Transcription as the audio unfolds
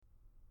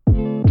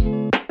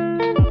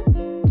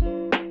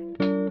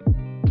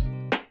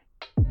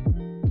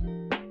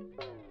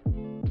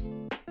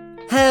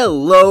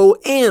Hello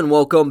and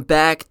welcome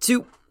back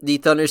to the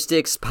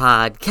Thundersticks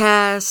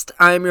podcast.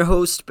 I'm your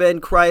host, Ben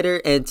Kreider,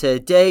 and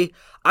today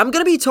I'm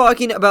going to be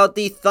talking about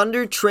the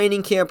Thunder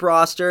training camp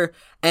roster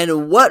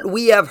and what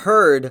we have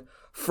heard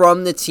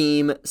from the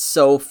team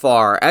so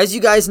far. As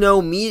you guys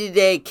know, Media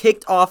Day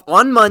kicked off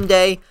on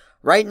Monday.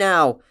 Right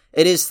now,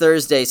 it is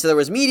Thursday, so there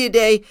was Media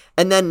Day,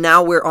 and then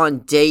now we're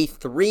on day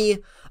 3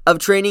 of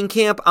training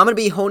camp. I'm going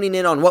to be honing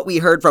in on what we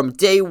heard from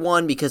day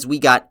 1 because we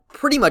got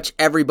pretty much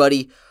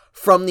everybody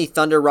from the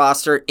Thunder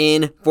roster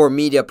in for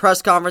media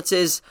press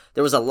conferences.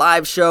 There was a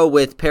live show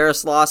with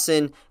Paris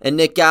Lawson and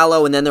Nick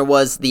Gallo, and then there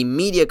was the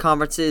media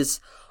conferences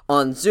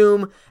on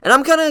Zoom, and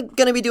I'm kind of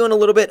going to be doing a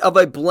little bit of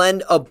a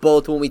blend of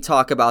both when we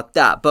talk about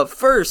that. But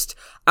first,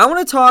 I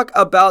want to talk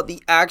about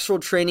the actual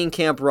training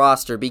camp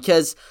roster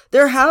because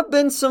there have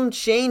been some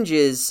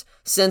changes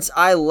since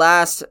I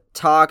last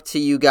talked to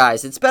you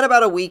guys. It's been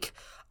about a week.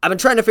 I've been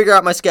trying to figure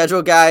out my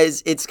schedule,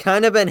 guys. It's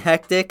kind of been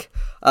hectic.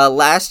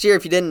 Last year,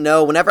 if you didn't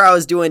know, whenever I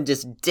was doing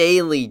just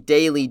daily,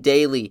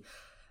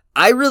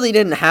 I really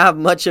didn't have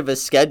much of a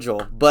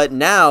schedule. But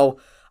now,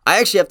 I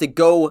actually have to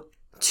go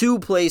to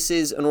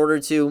places in order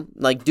to,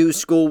 do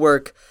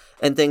schoolwork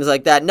and things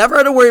like that. Never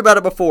had to worry about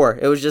it before.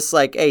 It was just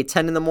like, hey,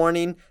 10 in the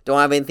morning, don't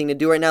have anything to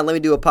do right now, let me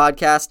do a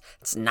podcast.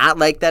 It's not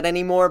like that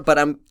anymore, but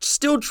I'm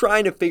still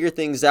trying to figure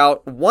things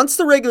out. Once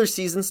the regular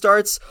season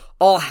starts,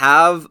 I'll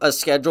have a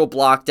schedule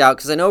blocked out,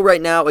 because I know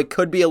right now it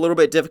could be a little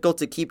bit difficult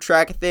to keep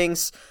track of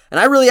things, and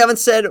I really haven't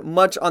said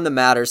much on the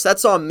matter, so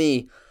that's on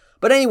me.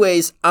 But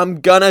anyways, I'm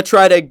gonna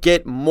try to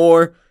get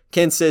more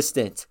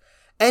consistent.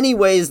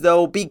 Anyways,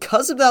 though,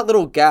 because of that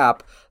little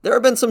gap, there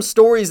have been some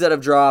stories that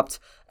have dropped,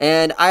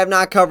 and I have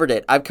not covered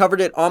it. I've covered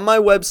it on my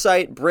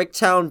website,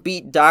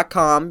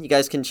 bricktownbeat.com. You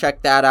guys can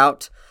check that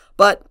out.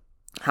 But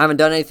haven't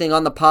done anything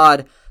on the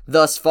pod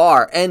thus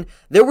far. And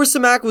there were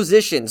some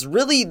acquisitions.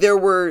 Really, there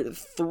were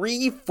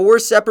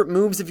 3-4 separate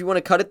moves if you want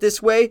to cut it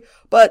this way.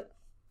 But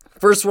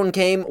first one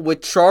came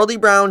with Charlie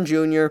Brown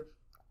Jr.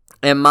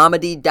 and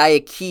Mamadi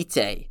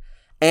Diakite.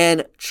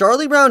 And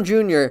Charlie Brown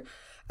Jr.,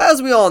 as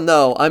we all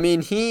know,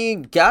 he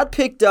got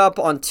picked up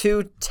on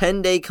 2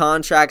 10-day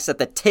contracts at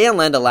the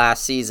tail end of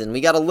last season.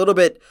 We got a little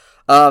bit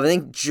of,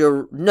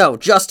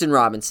 Justin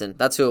Robinson.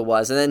 That's who it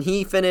was. And then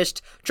he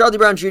finished, Charlie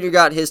Brown Jr.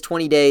 got his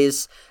 20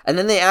 days, and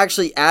then they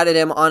actually added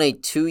him on a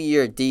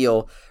 2-year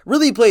deal.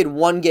 Really played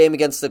 1 game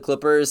against the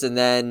Clippers, and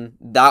then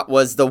that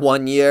was the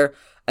 1 year.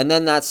 And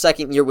then that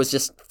second year was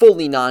just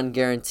fully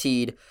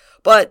non-guaranteed.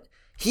 But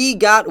he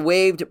got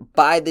waived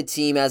by the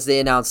team as they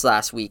announced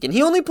last week. And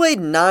he only played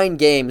 9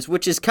 games,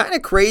 which is kind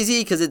of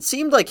crazy because it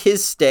seemed like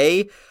his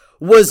stay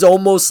was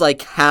almost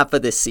like half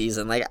of the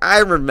season. I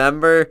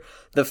remember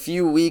the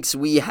few weeks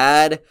we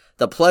had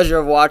the pleasure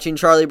of watching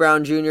Charlie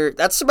Brown Jr.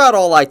 That's about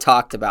all I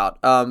talked about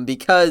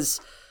because,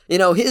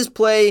 his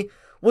play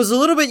was a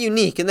little bit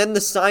unique. And then the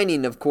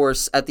signing, of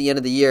course, at the end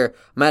of the year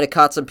might have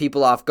caught some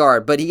people off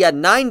guard. But he had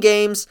 9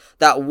 games.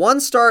 That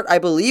one start, I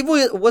believe,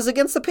 was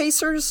against the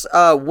Pacers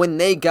when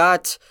they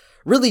got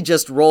really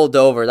just rolled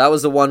over. That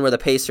was the one where the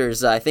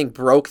Pacers, I think,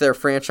 broke their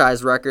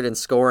franchise record in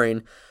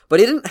scoring.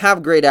 But he didn't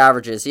have great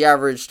averages. He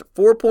averaged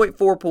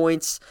 4.4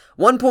 points,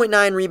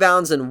 1.9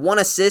 rebounds, and 1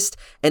 assist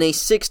in a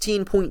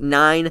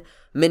 16.9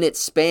 minute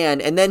span.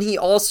 And then he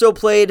also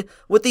played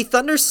with the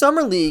Thunder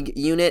Summer League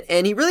unit,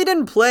 and he really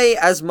didn't play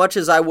as much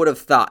as I would have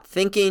thought,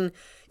 thinking,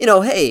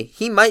 hey,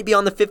 he might be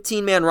on the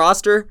 15-man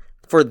roster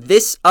for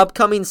this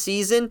upcoming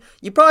season.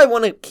 You probably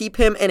want to keep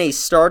him in a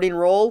starting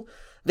role.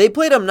 They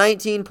played him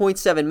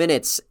 19.7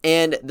 minutes,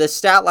 and the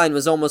stat line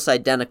was almost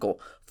identical.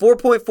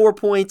 4.4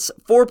 points,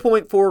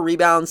 4.4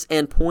 rebounds,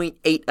 and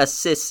 0.8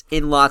 assists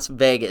in Las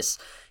Vegas.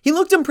 He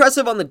looked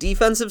impressive on the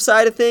defensive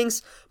side of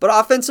things, but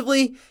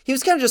offensively, he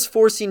was kind of just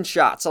forcing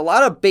shots. A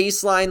lot of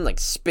baseline,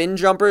 spin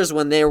jumpers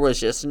when there was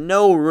just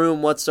no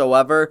room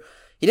whatsoever.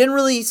 He didn't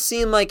really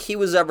seem like he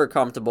was ever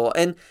comfortable.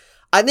 And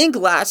I think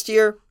last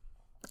year,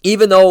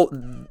 even though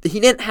he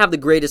didn't have the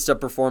greatest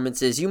of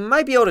performances, you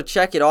might be able to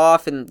check it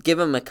off and give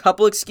him a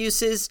couple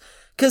excuses,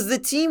 because the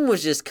team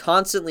was just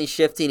constantly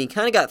shifting. He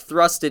kind of got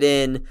thrusted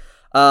in,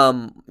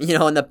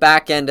 in the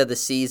back end of the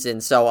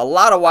season. So a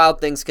lot of wild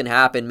things can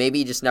happen. Maybe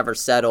he just never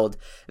settled.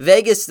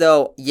 Vegas,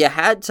 though, you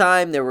had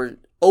time. There were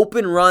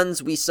open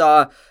runs we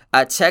saw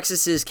at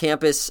Texas's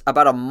campus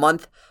about a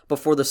month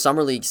before the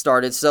Summer League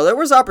started. So there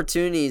was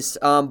opportunities,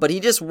 but he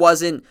just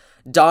wasn't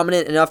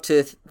dominant enough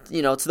to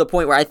the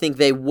point where I think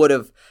they would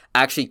have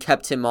actually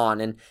kept him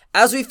on. And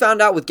as we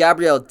found out with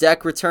Gabriel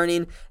Deck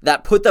returning,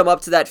 that put them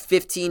up to that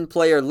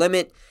 15-player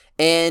limit.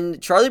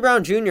 And Charlie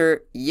Brown Jr.,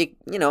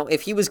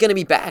 if he was going to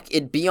be back,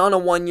 it'd be on a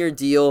 1-year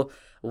deal.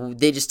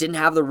 They just didn't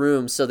have the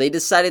room, so they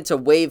decided to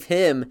waive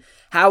him.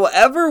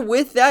 However,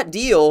 with that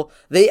deal,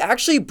 they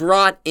actually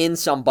brought in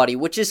somebody,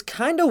 which is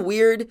kind of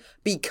weird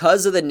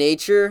because of the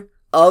nature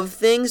of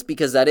things,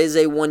 because that is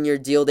a 1-year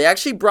deal. They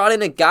actually brought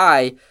in a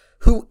guy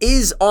who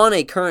is on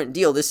a current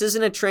deal. This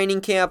isn't a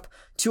training camp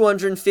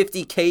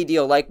 $250K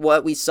deal like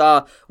what we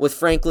saw with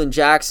Franklin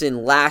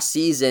Jackson last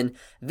season.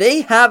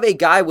 They have a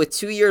guy with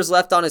 2 years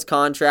left on his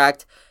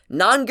contract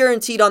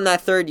non-guaranteed on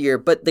that third year,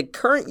 but the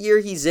current year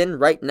he's in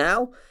right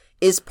now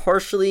is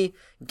partially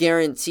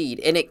guaranteed,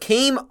 and it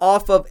came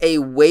off of a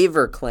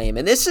waiver claim,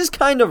 and this is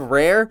kind of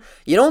rare.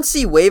 You don't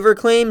see waiver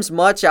claims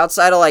much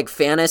outside of like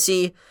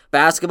fantasy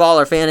basketball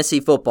or fantasy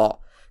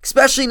football,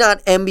 especially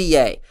not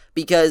NBA,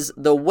 because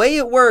the way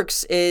it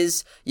works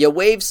is you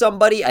waive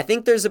somebody. I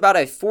think there's about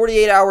a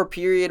 48-hour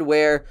period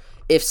where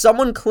if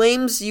someone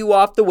claims you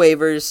off the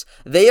waivers,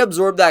 they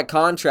absorb that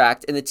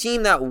contract, and the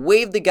team that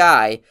waived the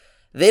guy,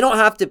 they don't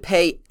have to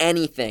pay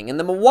anything. And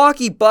the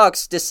Milwaukee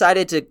Bucks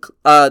decided to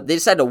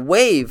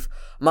waive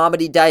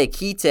Mamadi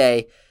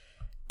Diakite,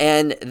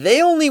 and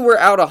they only were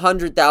out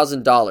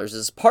 $100,000.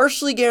 It's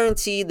partially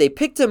guaranteed. They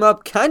picked him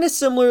up kind of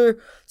similar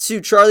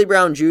to Charlie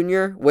Brown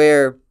Jr.,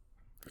 where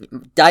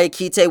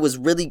Diakite was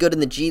really good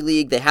in the G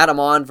League. They had him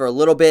on for a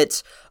little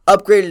bit,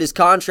 upgraded his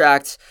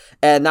contract,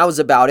 and that was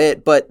about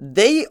it. But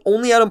they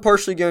only had him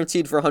partially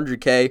guaranteed for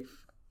 $100K.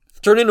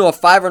 Turned into a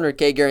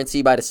 $500K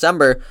guarantee by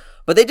December.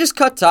 But they just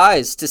cut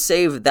ties to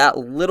save that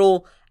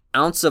little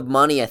ounce of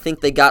money. I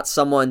think they got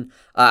someone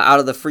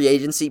out of the free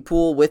agency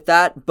pool with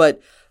that.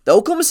 But the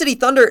Oklahoma City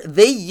Thunder,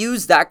 they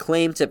used that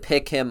claim to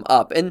pick him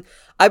up. And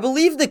I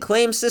believe the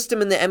claim system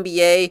in the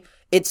NBA,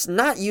 it's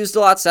not used a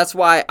lot, so that's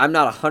why I'm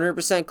not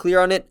 100% clear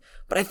on it.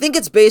 But I think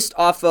it's based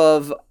off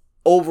of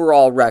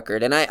overall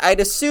record, and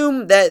I'd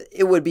assume that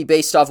it would be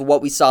based off of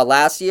what we saw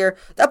last year.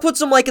 That puts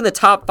them like in the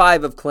top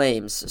 5 of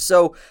claims.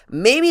 So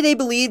maybe they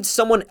believed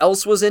someone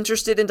else was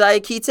interested in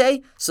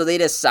Diakite, so they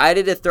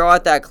decided to throw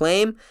out that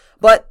claim,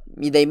 but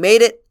they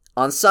made it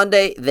on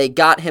Sunday. They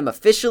got him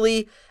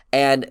officially,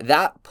 and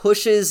that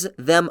pushes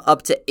them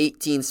up to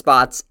 18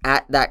 spots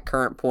at that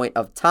current point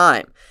of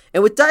time.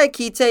 And with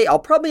Diakite, I'll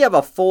probably have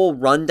a full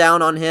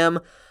rundown on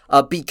him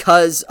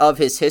because of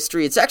his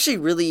history. It's actually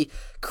really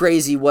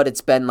crazy what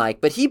it's been like.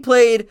 But he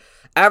played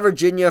at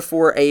Virginia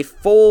for a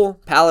full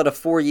pallet of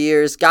 4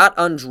 years, got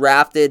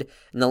undrafted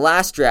in the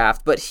last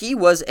draft, but he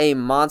was a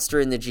monster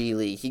in the G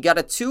League. He got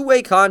a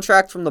 2-way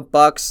contract from the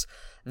Bucks.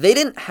 They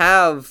didn't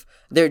have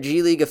their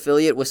G League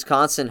affiliate,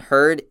 Wisconsin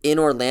Herd, in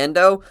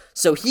Orlando,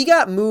 so he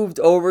got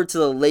moved over to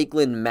the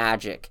Lakeland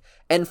Magic.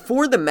 And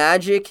for the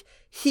Magic,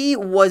 he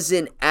was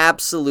an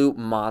absolute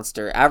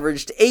monster.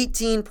 Averaged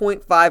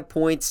 18.5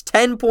 points,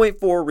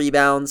 10.4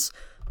 rebounds,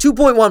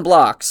 2.1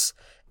 blocks,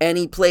 and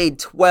he played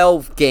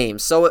 12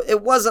 games. So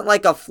it wasn't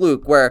like a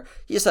fluke where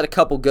he just had a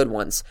couple good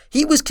ones.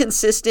 He was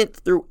consistent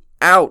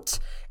throughout,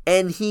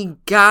 and he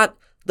got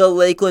the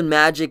Lakeland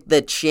Magic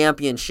the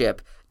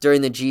championship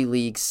during the G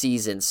League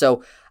season.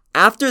 So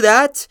after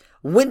that,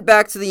 went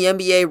back to the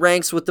NBA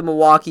ranks with the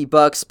Milwaukee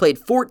Bucks, played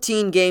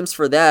 14 games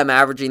for them,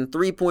 averaging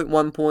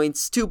 3.1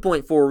 points,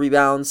 2.4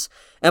 rebounds,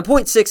 and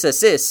 0.6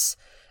 assists.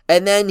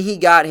 And then he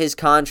got his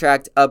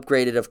contract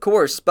upgraded, of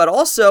course, but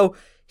also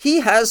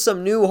he has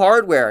some new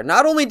hardware.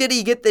 Not only did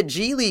he get the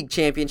G League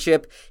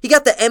championship, he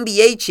got the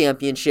NBA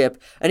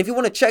championship. And if you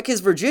want to check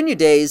his Virginia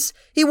days,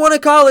 he won a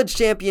college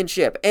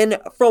championship. And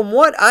from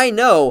what I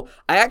know,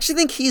 I actually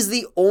think he's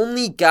the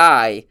only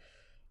guy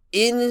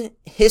in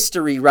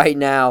history right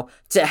now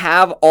to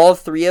have all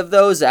 3 of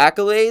those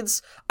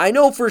accolades. I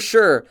know for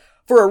sure,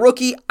 for a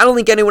rookie, I don't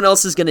think anyone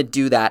else is going to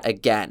do that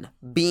again.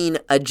 Being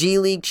a G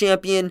League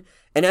champion,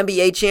 an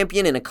NBA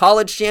champion, and a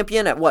college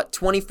champion at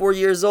 24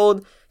 years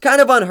old,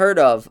 kind of unheard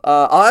of.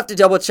 I'll have to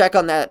double check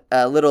on that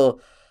little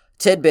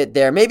tidbit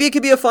there. Maybe it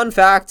could be a fun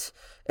fact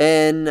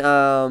in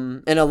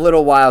a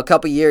little while, a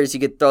couple years, you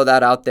could throw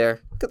that out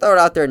there. You could throw it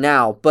out there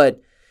now,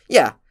 but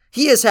yeah.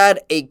 He has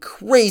had a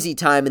crazy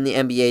time in the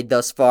NBA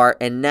thus far,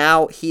 and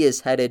now he is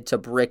headed to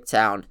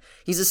Bricktown.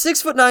 He's a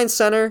 6'9"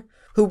 center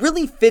who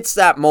really fits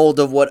that mold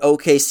of what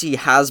OKC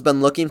has been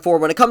looking for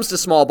when it comes to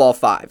small ball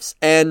 5s.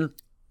 And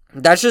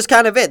that's just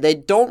kind of it. They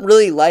don't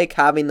really like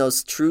having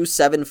those true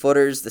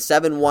 7-footers, the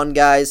 7'1"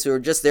 guys who are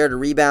just there to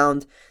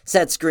rebound,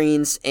 set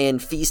screens,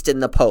 and feast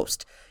in the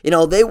post. You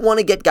know, they want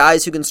to get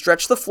guys who can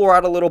stretch the floor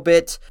out a little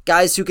bit,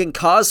 guys who can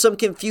cause some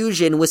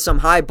confusion with some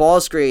high ball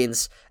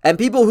screens, and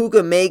people who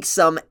can make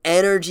some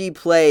energy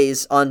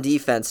plays on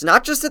defense,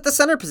 not just at the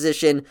center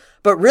position,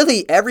 but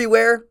really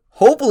everywhere,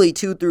 hopefully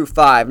 2 through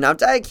 5. Now,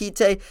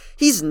 Diakite,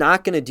 he's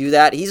not going to do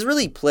that. He's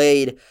really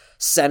played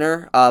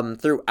center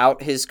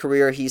throughout his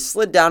career. He's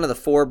slid down to the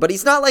 4, but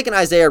he's not like an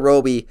Isaiah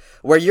Roby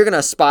where you're going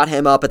to spot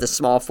him up at the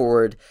small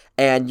forward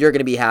and you're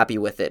going to be happy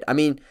with it. I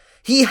mean,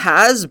 he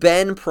has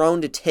been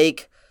prone to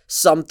take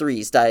some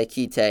threes,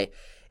 Diakite.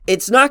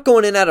 It's not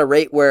going in at a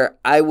rate where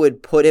I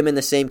would put him in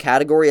the same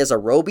category as a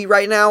Roby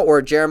right now or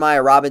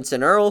Jeremiah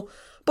Robinson Earl,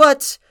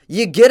 but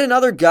you get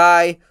another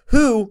guy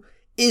who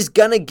is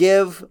going to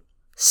give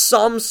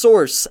some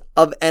source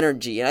of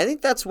energy, and I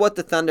think that's what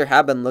the Thunder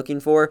have been looking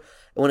for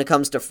when it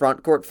comes to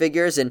front court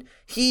figures, and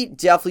he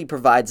definitely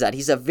provides that.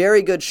 He's a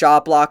very good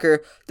shot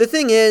blocker. The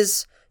thing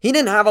is, he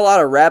didn't have a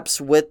lot of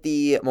reps with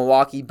the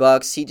Milwaukee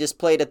Bucks. He just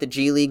played at the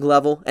G League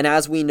level. And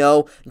as we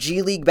know,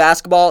 G League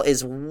basketball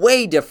is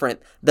way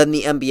different than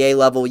the NBA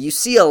level. You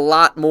see a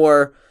lot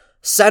more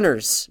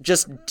centers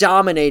just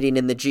dominating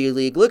in the G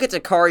League. Look at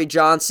Dakari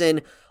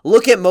Johnson.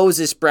 Look at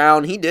Moses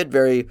Brown. He did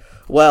very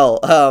well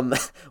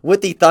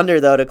with the Thunder,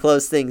 though, to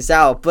close things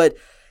out. But,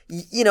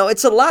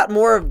 it's a lot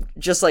more of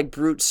just like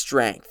brute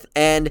strength.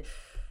 And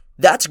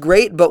that's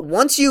great. But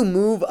once you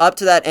move up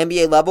to that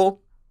NBA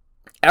level,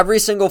 every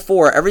single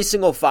 4, every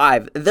single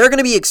 5, they're going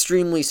to be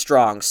extremely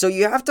strong. So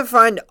you have to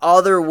find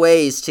other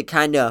ways to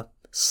kind of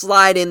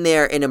slide in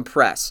there and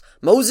impress.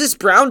 Moses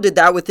Brown did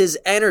that with his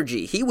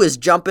energy. He was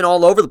jumping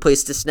all over the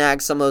place to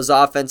snag some of those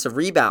offensive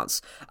rebounds.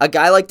 A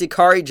guy like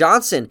Dakari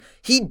Johnson,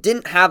 he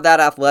didn't have that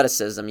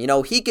athleticism.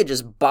 He could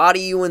just body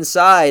you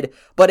inside,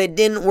 but it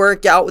didn't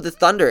work out with the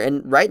Thunder.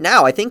 And right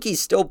now, I think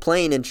he's still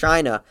playing in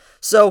China.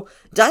 So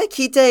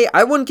Diakite,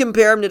 I wouldn't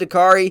compare him to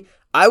Dakari.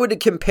 I would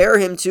compare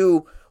him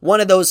to one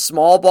of those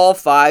small ball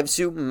 5s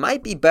who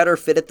might be better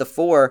fit at the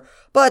 4,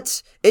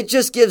 but it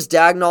just gives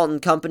Daigneault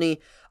and company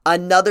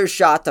another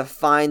shot to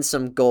find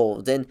some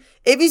gold. And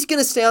if he's going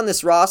to stay on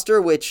this roster,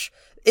 which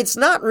it's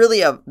not really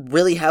a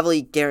really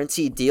heavily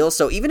guaranteed deal,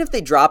 so even if they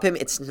drop him,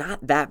 it's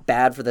not that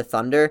bad for the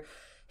Thunder.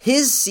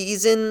 His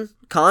season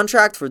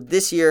contract for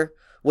this year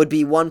would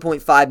be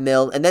 1.5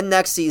 mil, and then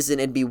next season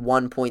it'd be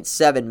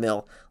 1.7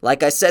 mil.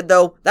 Like I said,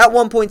 though, that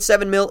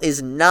 1.7 mil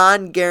is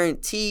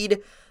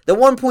non-guaranteed. The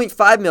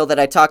 1.5 mil that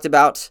I talked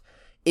about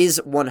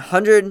is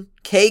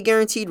 100K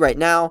guaranteed right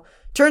now,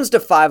 turns to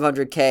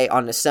 500K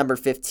on December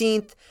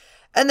 15th,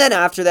 and then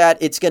after that,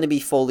 it's going to be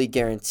fully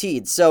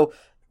guaranteed. So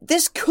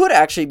this could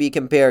actually be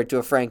compared to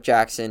a Frank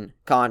Jackson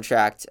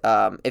contract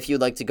if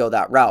you'd like to go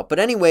that route. But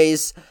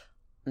anyways,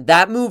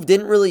 that move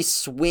didn't really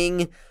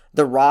swing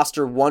the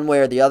roster one way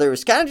or the other. It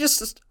was kind of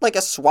just like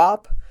a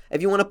swap,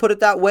 if you want to put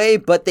it that way,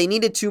 but they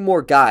needed 2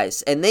 more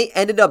guys, and they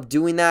ended up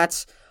doing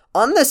that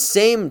on the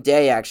same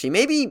day, actually.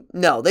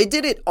 They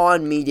did it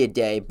on media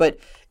day, but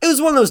it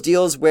was one of those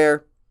deals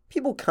where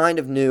people kind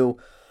of knew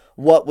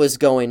what was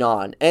going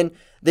on. And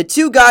the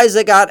 2 guys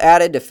that got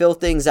added to fill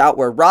things out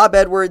were Rob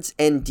Edwards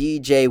and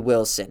DJ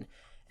Wilson.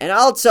 And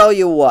I'll tell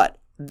you what,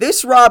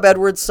 this Rob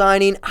Edwards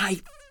signing,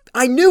 I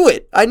knew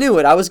it.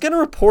 I was going to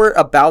report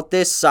about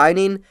this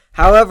signing.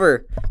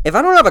 However, if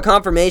I don't have a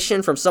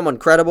confirmation from someone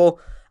credible,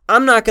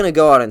 I'm not going to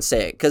go out and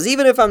say it. Because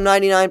even if I'm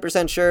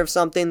 99% sure of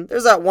something,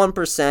 there's that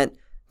 1%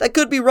 that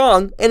could be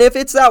wrong. And if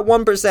it's that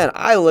 1%,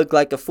 I look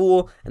like a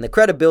fool and the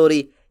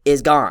credibility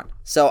is gone.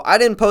 So I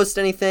didn't post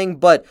anything,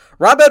 but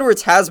Rob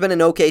Edwards has been in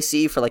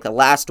OKC for like the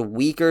last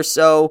week or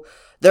so.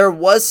 There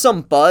was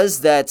some buzz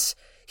that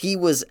he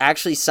was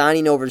actually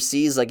signing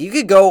overseas. Like, you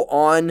could go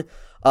on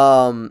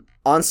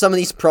some of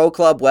these pro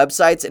club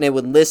websites and it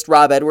would list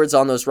Rob Edwards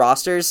on those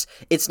rosters.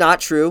 It's not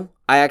true.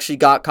 I actually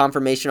got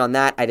confirmation on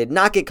that. I did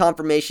not get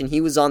confirmation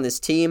he was on this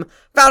team.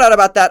 Found out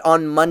about that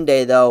on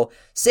Monday, though.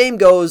 Same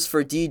goes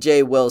for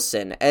DJ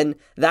Wilson. And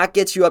that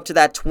gets you up to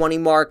that 20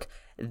 mark.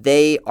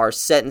 They are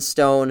set in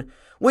stone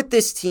with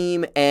this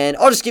team, and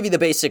I'll just give you the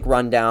basic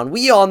rundown.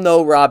 We all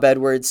know Rob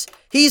Edwards.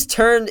 He's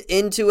turned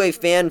into a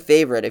fan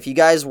favorite. If you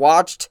guys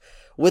watched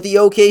with the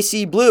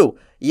OKC Blue,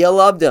 you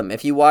loved him.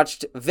 If you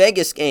watched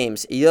Vegas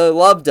games, you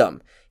loved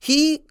him.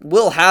 He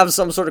will have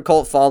some sort of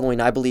cult following,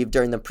 I believe,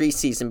 during the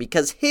preseason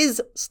because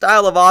his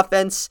style of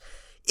offense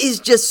is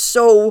just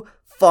so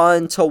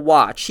fun to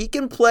watch. He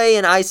can play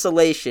in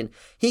isolation.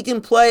 He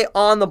can play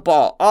on the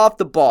ball, off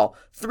the ball,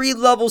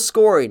 3-level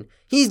scoring.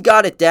 He's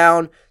got it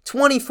down.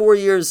 24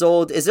 years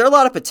old. Is there a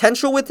lot of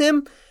potential with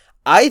him?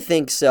 I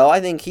think so. I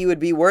think he would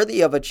be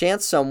worthy of a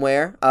chance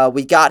somewhere.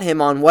 We got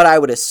him on what I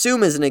would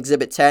assume is an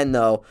Exhibit 10,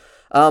 though.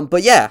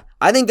 But yeah,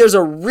 I think there's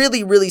a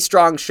really, really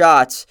strong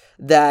shot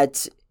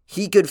that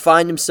he could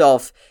find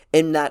himself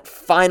in that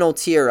final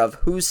tier of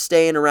who's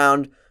staying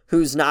around,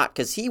 who's not,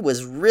 because he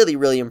was really,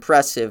 really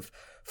impressive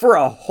for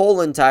a whole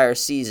entire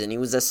season. He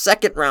was a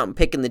 2nd-round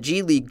pick in the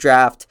G League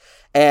draft,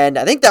 and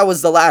I think that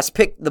was the last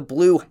pick the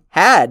Blue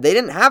had. They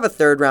didn't have a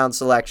 3rd-round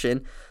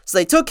selection, so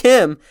they took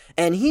him,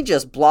 and he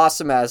just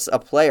blossomed as a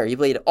player. He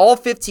played all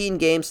 15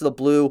 games for the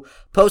Blue,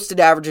 posted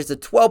averages of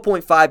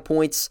 12.5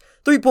 points,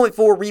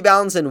 3.4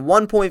 rebounds, and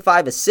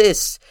 1.5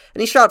 assists,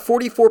 and he shot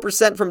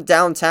 44% from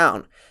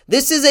downtown.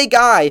 This is a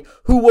guy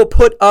who will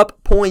put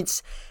up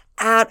points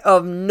out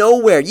of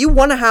nowhere. You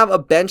want to have a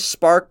bench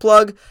spark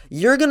plug,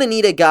 you're going to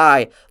need a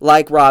guy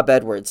like Rob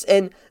Edwards.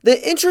 And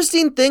the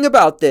interesting thing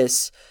about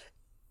this,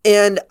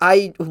 and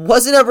I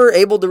wasn't ever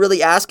able to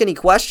really ask any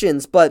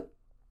questions, but,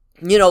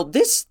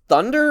 this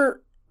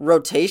Thunder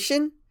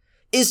rotation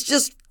is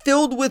just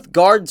filled with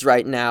guards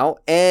right now,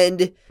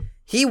 and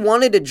he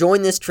wanted to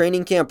join this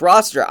training camp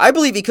roster. I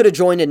believe he could have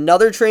joined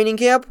another training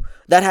camp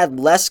that had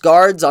less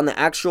guards on the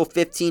actual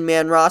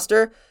 15-man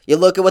roster. You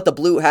look at what the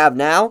Blue have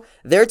now.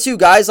 Their 2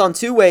 guys on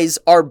 2 ways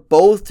are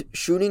both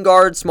shooting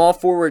guard, small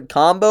forward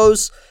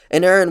combos,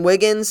 and Aaron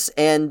Wiggins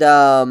and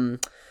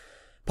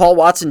Paul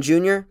Watson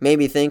Jr. made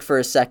me think for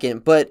a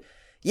second. But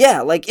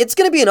yeah, it's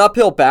going to be an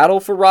uphill battle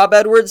for Rob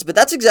Edwards, but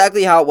that's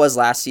exactly how it was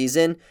last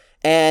season.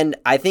 And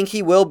I think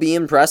he will be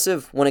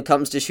impressive when it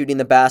comes to shooting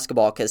the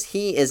basketball because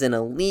he is an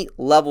elite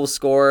level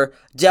scorer.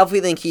 Definitely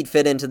think he'd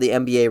fit into the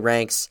NBA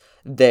ranks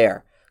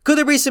there. Could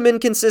there be some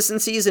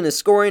inconsistencies in his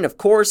scoring? Of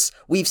course,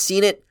 we've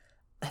seen it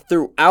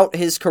throughout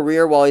his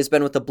career while he's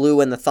been with the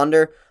Blue and the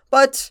Thunder,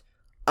 but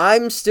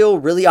I'm still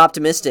really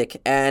optimistic,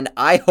 and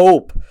I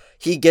hope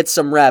he gets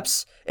some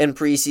reps in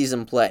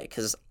preseason play,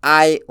 because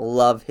I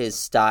love his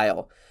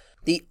style.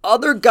 The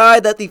other guy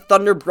that the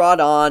Thunder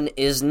brought on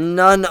is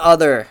none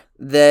other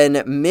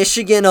than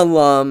Michigan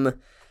alum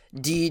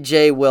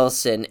DJ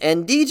Wilson.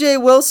 And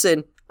DJ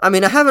Wilson, I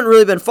haven't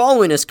really been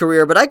following his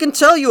career, but I can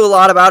tell you a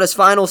lot about his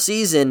final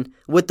season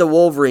with the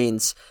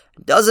Wolverines.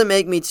 Doesn't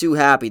make me too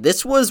happy.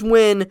 This was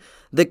when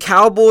the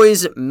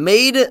Cowboys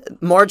made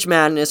March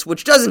Madness,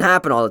 which doesn't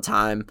happen all the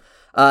time.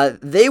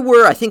 They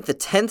were, I think, the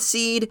 10th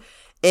seed,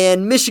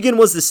 and Michigan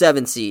was the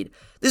 7th seed.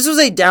 This was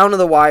a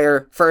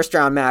down-to-the-wire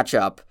first-round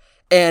matchup,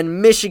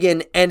 and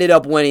Michigan ended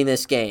up winning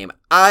this game.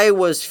 I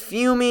was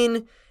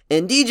fuming,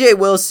 and DJ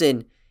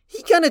Wilson,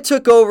 he kind of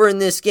took over in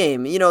this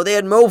game. They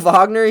had Mo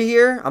Wagner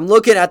here. I'm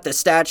looking at the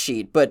stat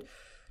sheet, but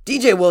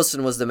DJ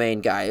Wilson was the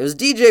main guy. It was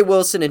DJ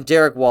Wilson and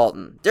Derek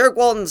Walton. Derek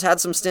Walton's had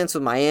some stints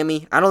with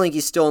Miami. I don't think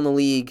he's still in the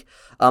league.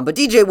 But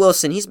DJ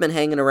Wilson, he's been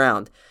hanging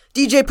around.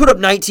 DJ put up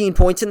 19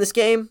 points in this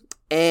game,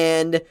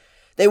 and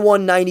they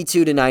won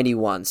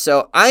 92-91.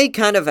 So I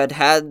kind of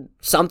had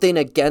something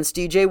against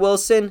DJ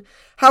Wilson.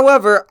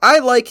 However, I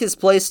like his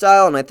play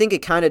style, and I think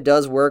it kind of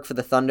does work for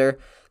the Thunder.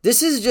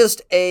 This is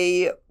just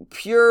a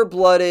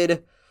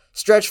pure-blooded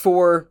stretch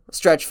 4,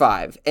 stretch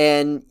 5,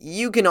 and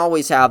you can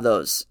always have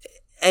those.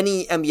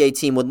 Any NBA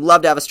team would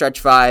love to have a stretch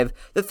 5.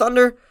 The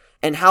Thunder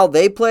and how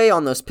they play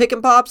on those pick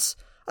and pops,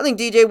 I think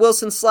DJ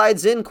Wilson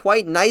slides in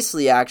quite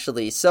nicely,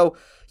 actually. So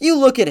you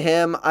look at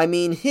him,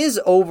 his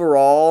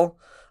overall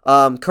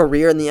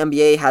career in the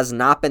NBA has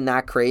not been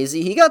that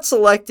crazy. He got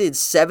selected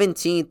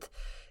 17th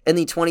in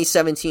the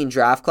 2017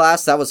 draft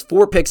class. That was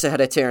 4 picks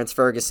ahead of Terrence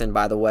Ferguson,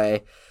 by the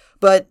way.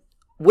 But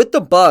with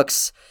the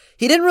Bucks,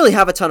 he didn't really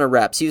have a ton of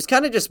reps. He was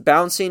kind of just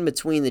bouncing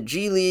between the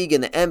G League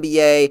and the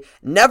NBA,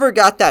 never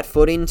got that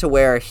footing to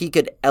where he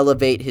could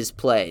elevate his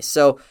play.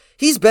 So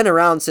he's been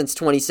around since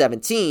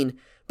 2017,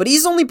 but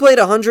he's only played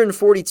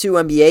 142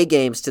 NBA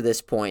games to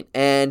this point,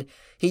 and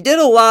he did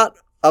a lot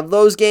of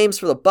those games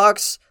for the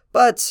Bucks,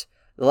 but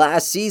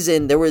last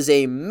season there was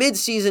a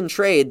mid-season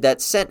trade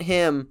that sent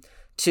him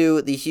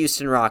to the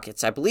Houston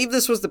Rockets. I believe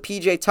this was the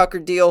PJ Tucker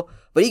deal,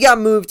 but he got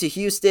moved to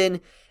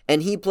Houston,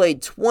 and he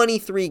played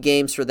 23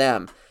 games for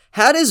them.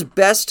 Had his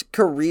best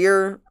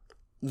career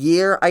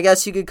year, I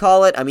guess you could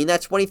call it. That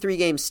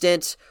 23-game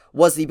stint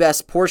was the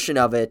best portion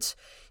of it.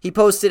 He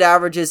posted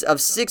averages of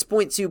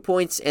 6.2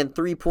 points and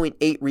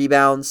 3.8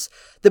 rebounds.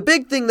 The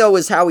big thing, though,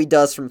 is how he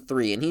does from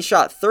 3, and he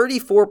shot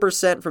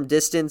 34% from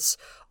distance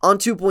on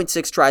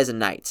 2.6 tries a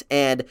night,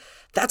 and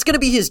that's going to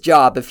be his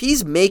job. If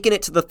he's making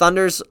it to the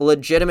Thunder's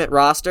legitimate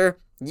roster,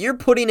 you're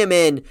putting him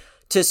in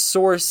to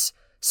source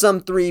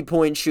some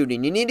three-point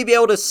shooting. You need to be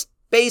able to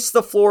space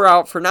the floor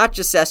out for not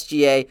just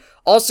SGA,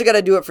 also got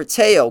to do it for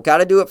Teo, got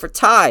to do it for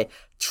Ty,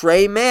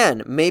 Trey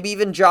Mann, maybe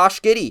even Josh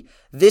Giddey.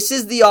 This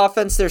is the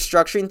offense they're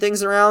structuring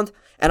things around,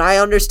 and I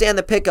understand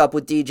the pickup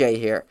with DJ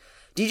here.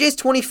 DJ's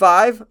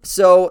 25,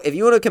 so if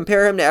you want to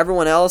compare him to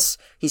everyone else,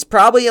 he's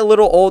probably a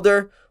little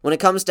older when it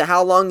comes to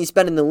how long he's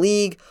been in the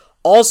league.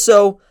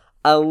 Also,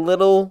 a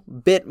little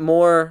bit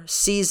more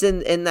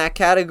seasoned in that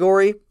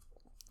category.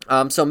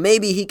 So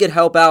maybe he could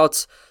help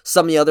out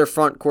some of the other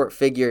front court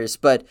figures,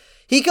 but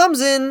he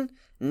comes in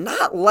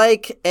not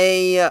like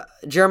a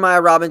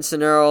Jeremiah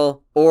Robinson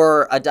Earl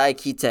or a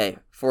Diakite,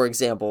 for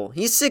example.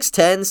 He's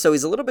 6'10", so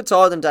he's a little bit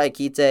taller than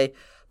Diakite,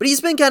 but he's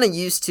been kind of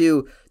used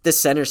to the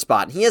center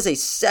spot. He has a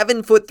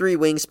 7'3"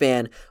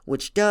 wingspan,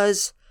 which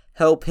does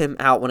help him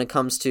out when it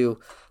comes to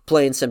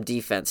playing some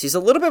defense. He's a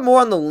little bit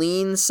more on the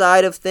lean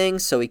side of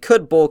things, so he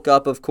could bulk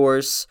up, of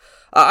course.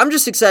 I'm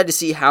just excited to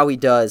see how he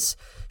does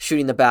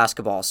shooting the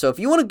basketball. So if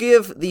you want to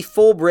give the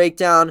full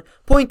breakdown,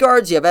 point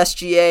guards, you have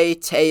SGA,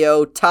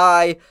 Teo,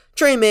 Ty,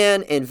 Trey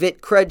Mann, and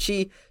Vit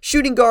Krejci.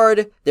 Shooting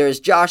guard, there's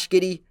Josh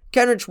Giddey,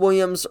 Kenrich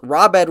Williams,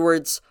 Rob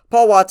Edwards,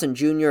 Paul Watson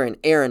Jr., and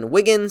Aaron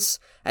Wiggins.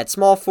 At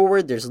small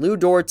forward, there's Lou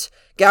Dort,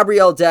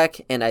 Gabriel Deck,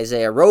 and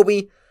Isaiah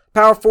Roby.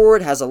 Power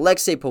forward has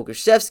Alexei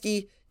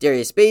Pokusevski,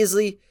 Darius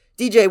Baisley,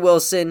 DJ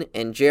Wilson,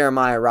 and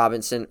Jeremiah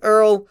Robinson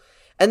Earl.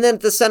 And then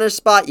at the center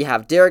spot, you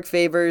have Derek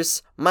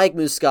Favors, Mike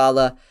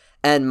Muscala,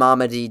 and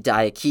Mamadi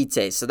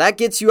Diakite. So that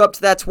gets you up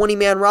to that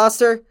 20-man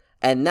roster,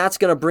 and that's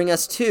going to bring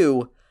us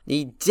to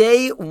the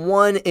day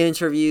one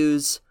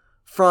interviews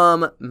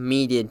from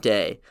Media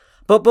Day.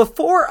 But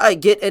before I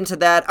get into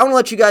that, I want to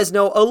let you guys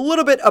know a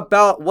little bit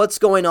about what's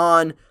going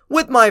on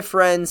with my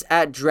friends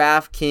at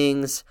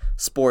DraftKings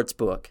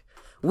Sportsbook.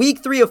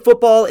 Week 3 of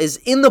football is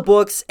in the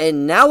books,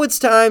 and now it's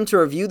time to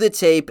review the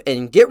tape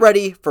and get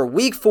ready for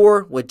Week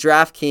 4 with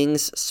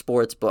DraftKings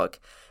Sportsbook,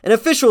 an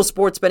official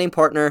sports betting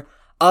partner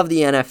of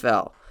the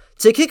NFL.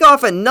 To kick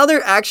off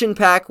another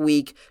action-packed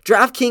week,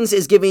 DraftKings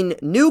is giving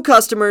new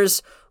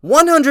customers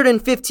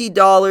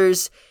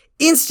 $150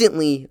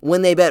 instantly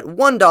when they bet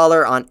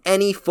 $1 on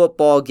any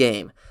football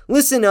game.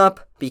 Listen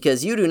up,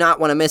 because you do not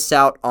want to miss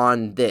out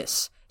on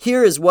this.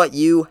 Here is what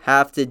you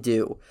have to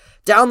do.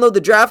 Download the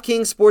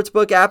DraftKings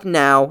Sportsbook app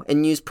now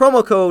and use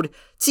promo code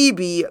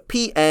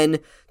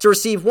TBPN to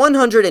receive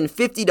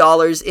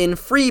 $150 in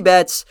free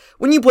bets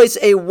when you place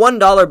a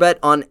 $1 bet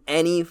on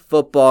any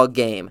football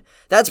game.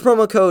 That's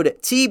promo code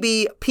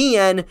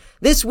TBPN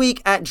this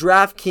week at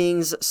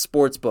DraftKings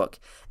Sportsbook,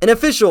 an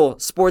official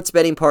sports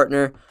betting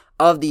partner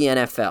of the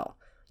NFL.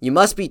 You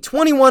must be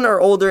 21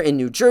 or older in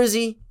New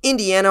Jersey,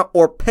 Indiana,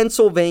 or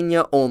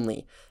Pennsylvania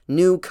only.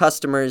 New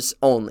customers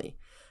only.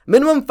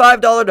 Minimum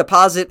 $5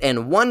 deposit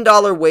and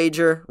 $1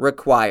 wager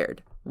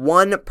required.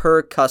 One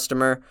per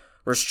customer.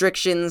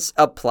 Restrictions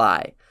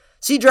apply.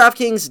 See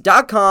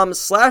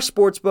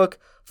DraftKings.com/sportsbook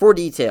for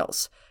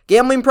details.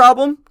 Gambling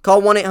problem?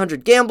 Call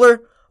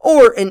 1-800-GAMBLER,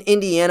 or in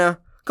Indiana,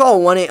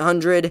 call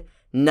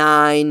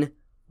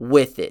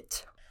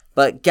 1-800-9-WITH-IT.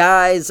 But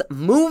guys,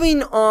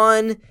 moving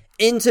on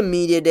into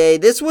Media Day,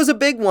 this was a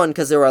big one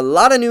because there were a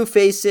lot of new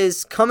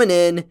faces coming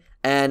in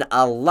and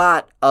a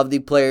lot of the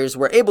players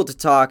were able to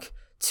talk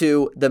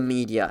to the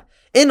media.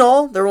 In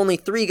all, there were only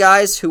 3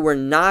 guys who were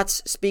not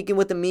speaking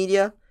with the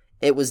media.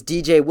 It was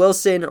DJ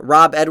Wilson,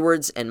 Rob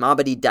Edwards, and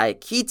Mamadi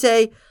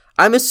Diakite.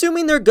 I'm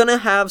assuming they're going to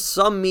have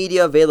some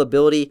media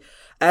availability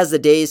as the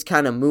days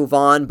kind of move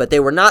on, but they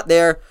were not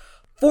there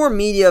for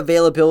media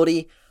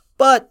availability,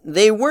 but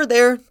they were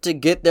there to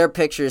get their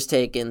pictures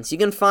taken. So you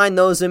can find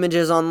those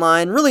images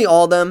online. Really,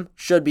 all of them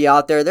should be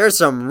out there. There's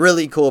some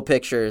really cool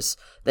pictures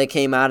that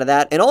came out of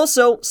that, and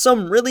also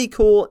some really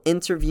cool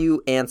interview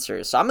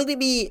answers. So I'm going to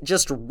be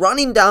just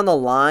running down the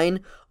line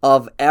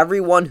of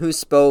everyone who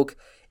spoke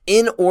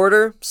in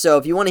order. So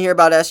if you want to hear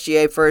about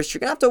SGA first, you're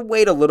going to have to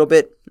wait a little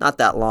bit, not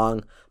that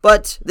long.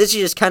 But this is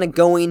just kind of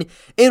going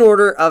in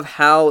order of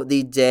how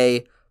the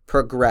day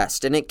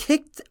progressed. And it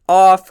kicked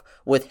off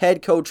with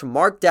head coach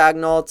Mark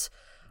Daigneault.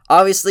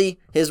 Obviously,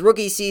 his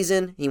rookie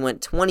season, he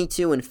went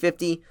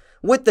 22-50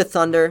 with the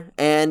Thunder.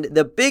 And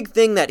the big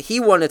thing that he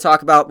wanted to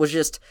talk about was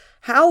just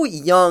how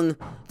young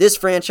this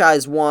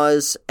franchise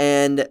was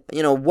and,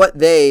 what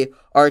they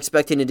are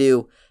expecting to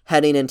do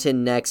heading into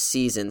next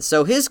season.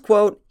 So his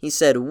quote, he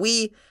said,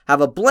 "We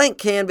have a blank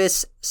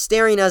canvas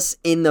staring us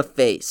in the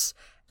face.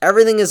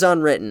 Everything is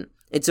unwritten.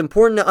 It's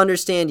important to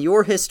understand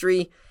your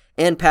history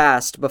and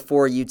past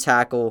before you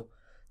tackle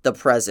the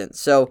present."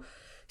 So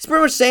he's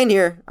pretty much saying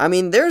here,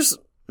 there's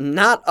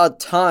not a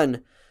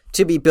ton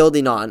to be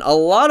building on. A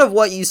lot of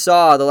what you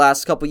saw the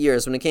last couple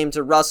years when it came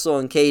to Russell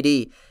and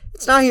KD,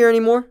 it's not here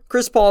anymore.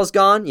 Chris Paul is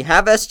gone. You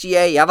have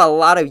SGA. You have a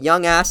lot of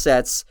young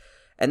assets,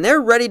 and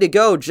they're ready to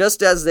go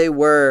just as they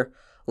were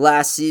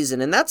last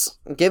season. And that's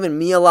given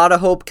me a lot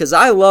of hope because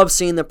I love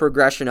seeing the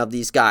progression of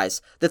these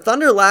guys. The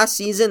Thunder last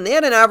season, they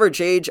had an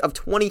average age of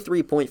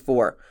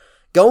 23.4.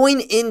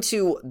 Going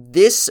into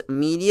this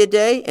media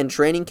day and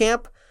training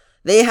camp,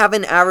 they have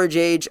an average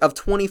age of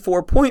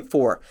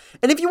 24.4.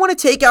 And if you want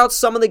to take out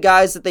some of the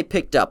guys that they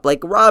picked up,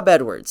 like Rob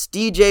Edwards,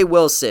 DJ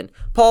Wilson,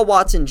 Paul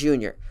Watson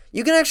Jr.,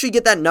 you can actually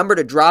get that number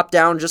to drop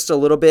down just a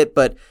little bit,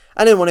 but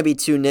I didn't want to be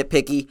too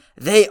nitpicky.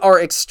 They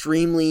are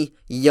extremely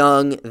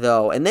young,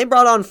 though, and they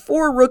brought on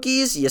 4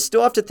 rookies. You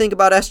still have to think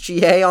about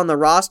SGA on the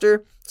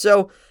roster,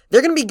 so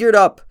they're going to be geared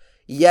up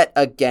yet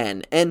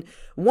again. And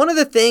one of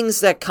the things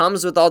that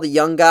comes with all the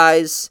young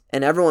guys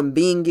and everyone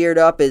being geared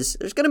up is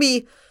there's going to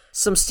be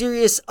some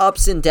serious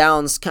ups and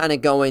downs kind of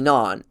going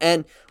on.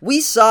 And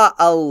we saw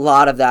a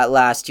lot of that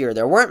last year.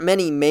 There weren't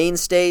many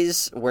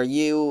mainstays where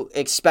you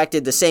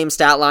expected the same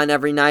stat line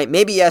every night.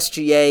 Maybe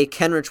SGA,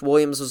 Kenrich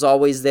Williams was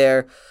always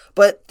there.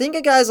 But think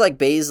of guys like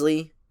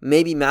Bazley,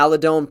 maybe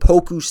Maledon,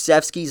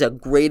 Pokusevski's a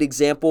great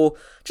example.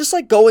 Just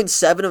like going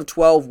 7 of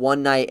 12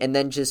 one night and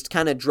then just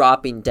kind of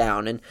dropping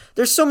down. And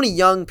there's so many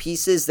young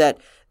pieces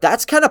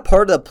that's kind of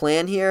part of the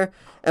plan here.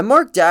 And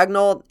Mark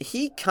Daigneault,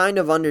 he kind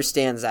of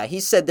understands that. He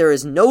said there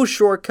is no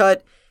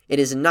shortcut. It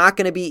is not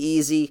going to be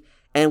easy,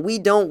 and we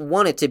don't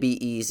want it to be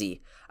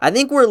easy. I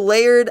think we're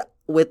layered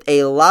with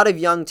a lot of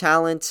young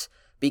talent.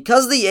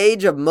 Because of the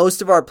age of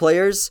most of our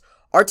players,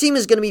 our team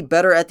is going to be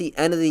better at the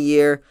end of the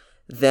year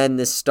than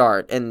the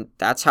start. And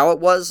that's how it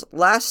was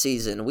last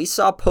season. We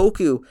saw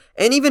Poku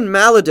and even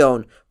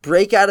Maledon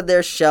break out of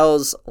their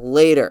shells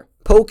later.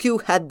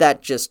 Poku had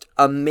that just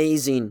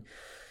amazing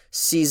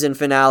season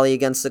finale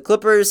against the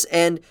Clippers,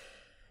 and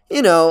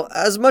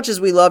as much as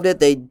we loved it,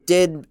 they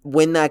did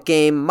win that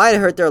game. Might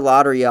have hurt their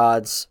lottery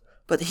odds,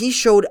 but he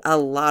showed a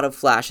lot of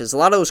flashes, a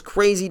lot of those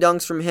crazy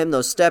dunks from him,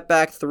 those step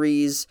back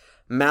threes.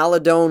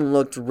 Maledon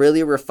looked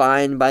really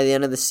refined by the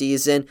end of the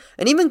season,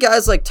 and even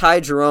guys like Ty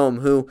Jerome,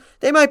 who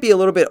they might be a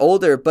little bit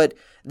older, but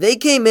they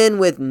came in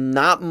with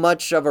not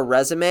much of a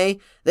resume.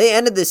 They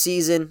ended the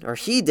season, or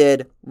he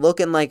did,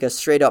 looking like a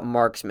straight-up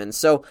marksman.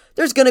 So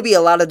there's going to be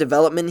a lot of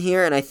development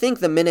here, and I think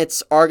the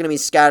minutes are going to be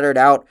scattered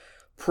out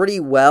pretty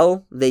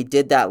well. They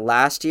did that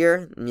last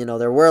year.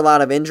 There were a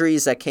lot of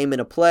injuries that came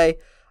into play.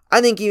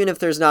 I think even if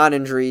there's not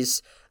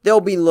injuries,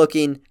 they'll be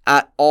looking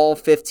at all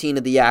 15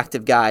 of the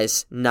active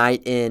guys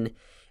night in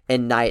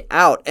and night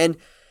out. And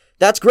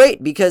that's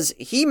great because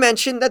he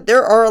mentioned that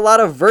there are a lot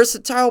of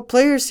versatile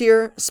players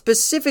here,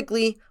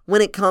 specifically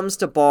when it comes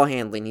to ball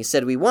handling. He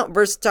said, we want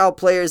versatile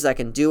players that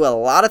can do a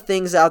lot of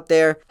things out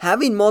there.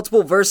 Having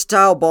multiple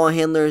versatile ball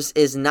handlers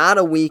is not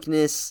a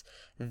weakness.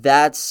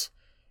 That's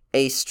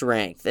a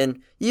strength.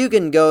 And you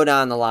can go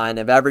down the line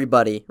of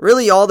everybody.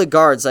 Really all the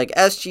guards like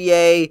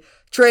SGA,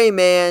 Trey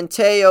Mann,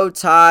 Teo,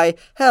 Ty,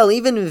 hell,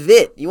 even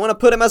Vit. You want to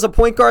put him as a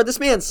point guard? This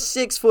man's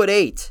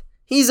 6'8".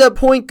 He's a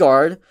point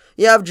guard.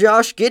 You have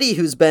Josh Giddey,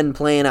 who's been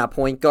playing at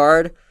point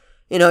guard.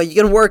 You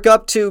can work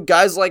up to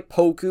guys like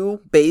Poku,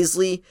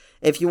 Baisley,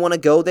 if you want to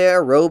go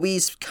there.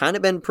 Roby's kind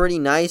of been pretty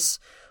nice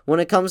when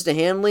it comes to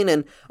handling.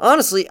 And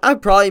honestly,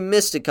 I've probably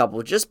missed a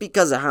couple just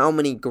because of how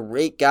many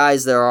great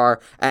guys there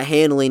are at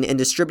handling and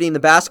distributing the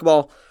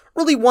basketball,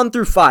 really 1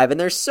 through 5. And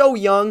they're so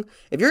young.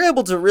 If you're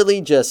able to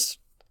really just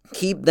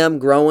keep them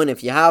growing,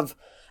 if you have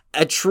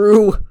a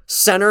true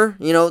center,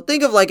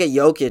 think of like a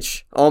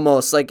Jokic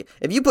almost. Like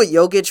if you put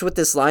Jokic with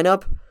this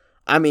lineup,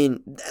 I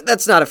mean,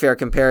 that's not a fair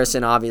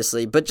comparison,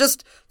 obviously, but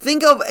just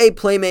think of a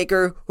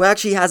playmaker who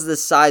actually has the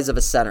size of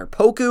a center.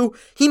 Poku,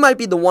 he might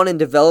be the one in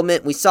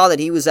development. We saw that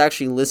he was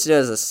actually listed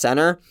as a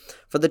center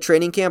for the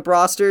training camp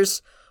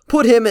rosters.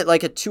 Put him at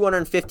like a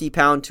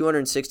 250-pound,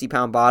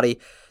 260-pound body.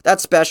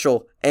 That's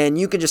special, and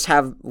you can just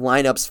have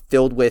lineups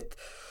filled with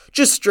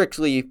just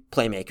strictly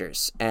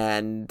playmakers,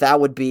 and that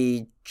would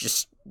be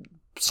just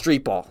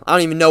street ball. I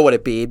don't even know what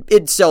it'd be.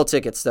 It'd sell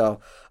tickets, though,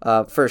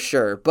 for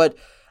sure, but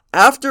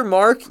after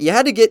Mark, you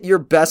had to get your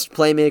best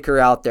playmaker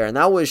out there, and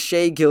that was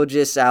Shai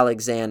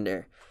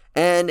Gilgeous-Alexander.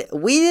 And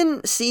we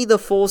didn't see the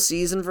full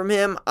season from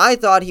him. I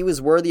thought he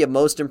was worthy of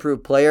most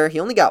improved player. He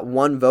only got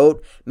 1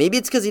 vote. Maybe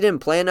it's because he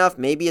didn't play enough.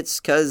 Maybe it's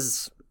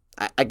because,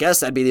 I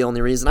guess that'd be the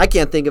only reason. I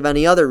can't think of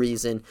any other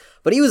reason.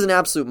 But he was an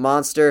absolute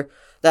monster.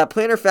 That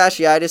plantar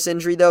fasciitis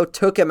injury, though,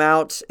 took him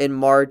out in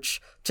March,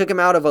 took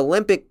him out of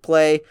Olympic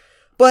play.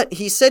 But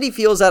he said he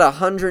feels at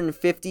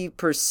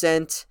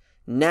 150%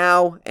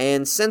 now,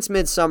 and since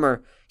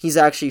midsummer, he's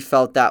actually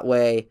felt that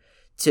way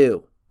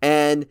too.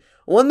 And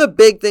one of the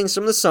big things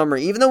from the summer,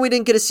 even though we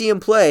didn't get to see him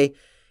play,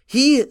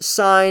 he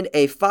signed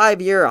a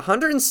 5-year,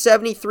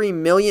 $173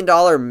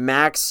 million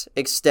max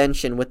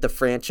extension with the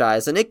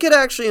franchise, and it could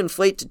actually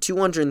inflate to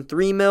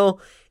 $203 million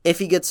if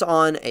he gets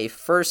on a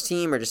first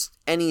team or just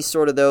any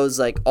sort of those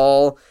like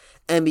all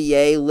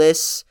NBA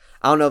lists.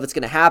 I don't know if it's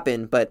going to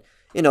happen, but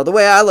the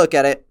way I look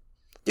at it,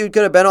 dude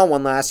could have been on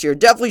one last year.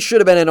 Definitely should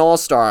have been an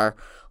all-star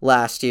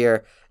last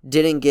year.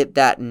 Didn't get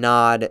that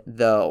nod,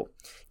 though.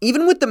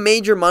 Even with the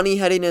major money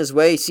heading his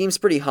way, he seems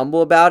pretty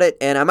humble about it,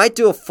 and I might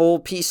do a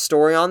full-piece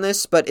story on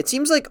this, but it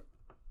seems like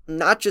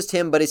not just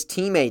him, but his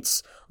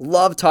teammates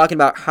love talking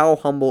about how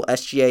humble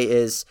SGA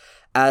is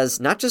as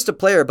not just a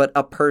player, but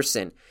a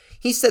person.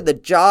 He said the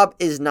job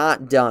is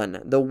not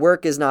done. The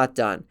work is not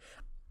done.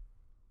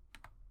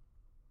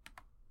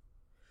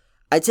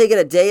 I take it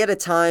a day at a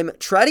time,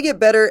 try to get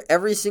better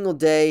every single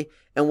day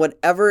in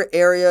whatever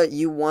area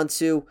you want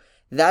to.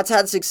 That's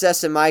had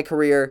success in my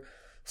career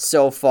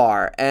so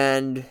far.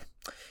 And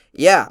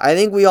yeah, I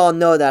think we all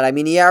know that. I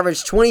mean, he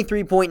averaged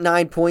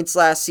 23.9 points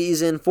last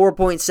season,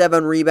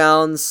 4.7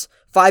 rebounds,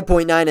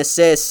 5.9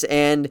 assists,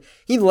 and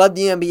he led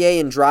the NBA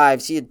in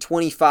drives. He had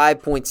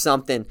 25 point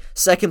something.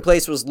 Second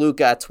place was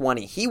Luka at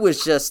 20. He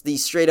was just the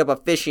straight up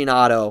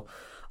aficionado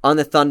on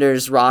the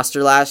Thunder's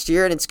roster last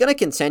year, and it's going to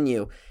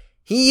continue.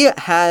 He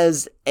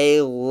has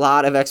a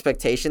lot of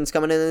expectations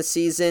coming into this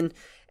season,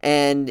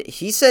 and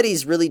he said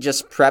he's really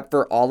just prepped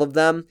for all of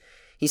them.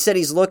 He said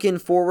he's looking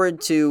forward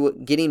to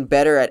getting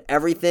better at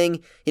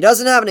everything. He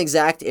doesn't have an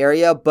exact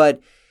area, but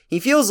he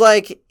feels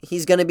like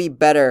he's going to be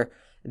better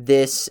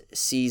this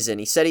season.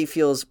 He said he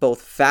feels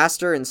both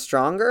faster and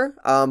stronger,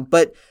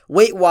 but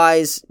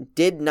weight-wise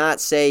did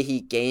not say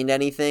he gained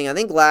anything. I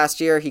think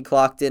last year he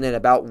clocked in at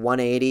about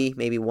 180,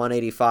 maybe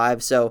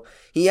 185, so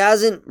he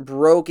hasn't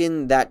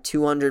broken that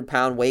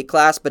 200-pound weight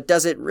class, but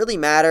does it really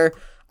matter?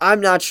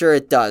 I'm not sure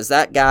it does.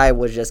 That guy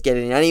was just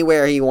getting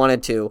anywhere he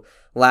wanted to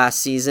last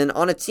season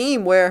on a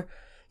team where,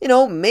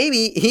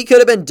 maybe he could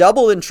have been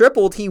doubled and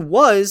tripled. He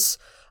was,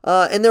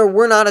 and there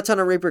were not a ton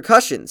of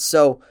repercussions.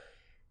 So,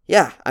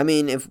 yeah, I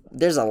mean, if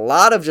there's a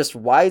lot of just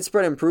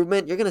widespread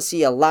improvement, you're going to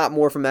see a lot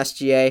more from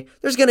SGA.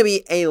 There's going to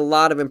be a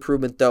lot of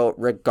improvement, though,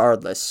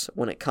 regardless,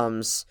 when it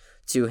comes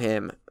to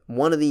him.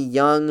 One of the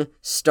young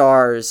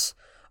stars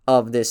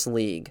of this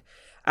league.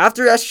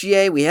 After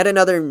SGA, we had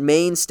another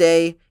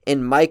mainstay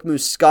in Mike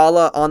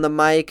Muscala on the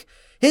mic.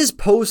 His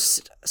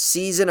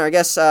post-season, or I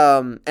guess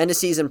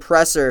end-of-season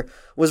presser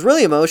was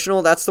really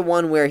emotional. That's the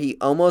one where he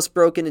almost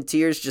broke into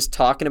tears just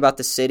talking about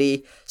the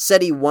city.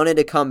 Said he wanted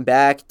to come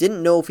back.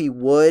 Didn't know if he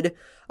would.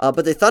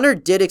 But the Thunder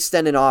did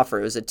extend an offer.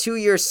 It was a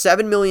 2-year,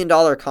 $7 million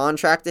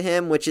contract to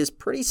him, which is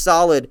pretty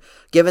solid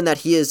given that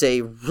he is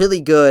a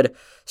really good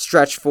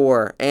stretch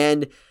four.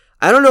 And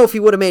I don't know if he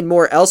would have made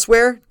more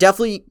elsewhere.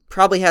 Definitely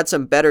probably had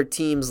some better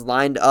teams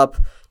lined up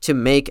to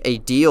make a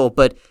deal,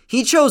 but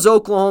he chose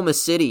Oklahoma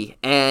City,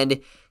 and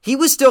he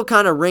was still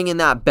kind of ringing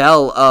that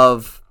bell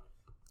of,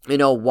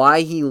 why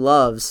he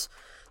loves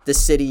the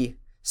city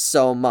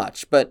so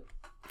much. But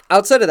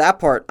outside of that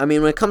part, I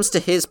mean, when it comes to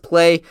his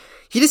play,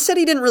 he just said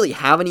he didn't really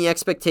have any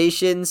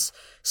expectations.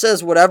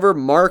 Says whatever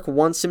Mark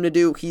wants him to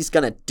do, he's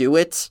going to do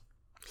it.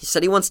 He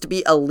said he wants to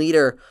be a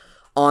leader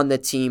on the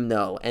team,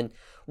 though. And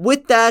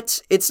with that,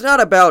 it's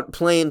not about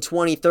playing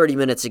 20, 30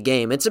 minutes a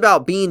game. It's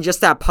about being just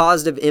that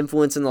positive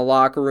influence in the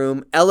locker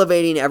room,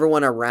 elevating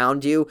everyone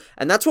around you.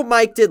 And that's what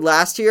Mike did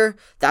last year.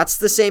 That's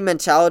the same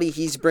mentality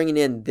he's bringing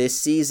in this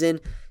season.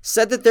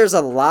 Said that there's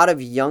a lot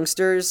of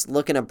youngsters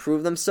looking to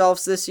prove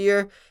themselves this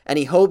year, and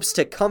he hopes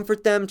to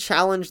comfort them,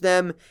 challenge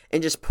them,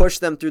 and just push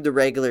them through the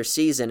regular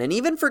season. And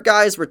even for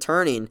guys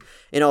returning,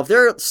 if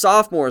they're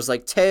sophomores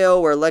like Teo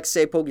or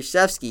Alexei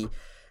Pokusevsky,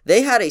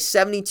 they had a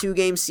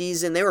 72-game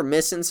season. They were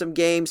missing some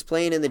games,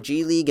 playing in the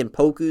G League in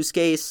Poku's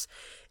case.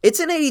 It's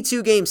an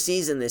 82-game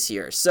season this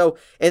year. So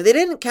if they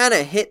didn't kind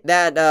of hit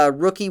that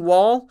rookie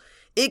wall,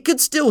 it could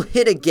still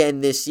hit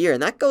again this year.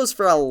 And that goes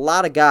for a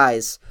lot of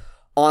guys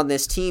on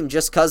this team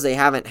just because they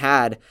haven't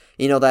had,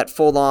 that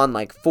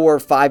full-on 4 or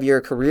 5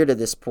 year career to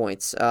this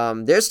point.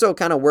 They're still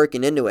kind of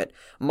working into it.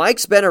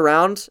 Mike's been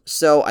around,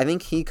 so I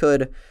think he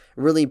could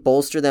really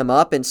bolster them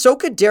up, and so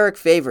could Derek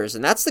Favors,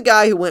 and that's the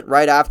guy who went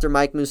right after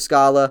Mike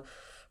Muscala.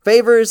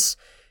 Favors,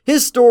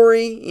 his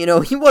story,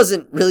 he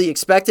wasn't really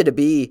expected to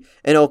be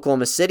in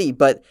Oklahoma City,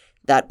 but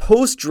that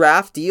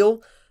post-draft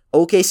deal,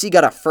 OKC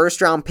got a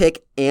first-round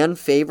pick and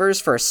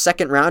Favors for a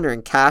second-rounder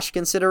in cash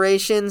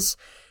considerations.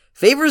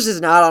 Favors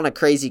is not on a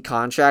crazy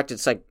contract.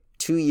 It's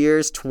 2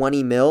 years,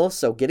 $20 million,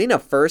 so getting a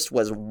first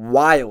was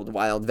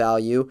wild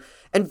value.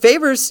 And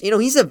Favors,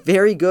 he's a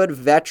very good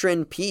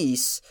veteran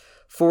piece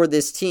for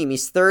this team.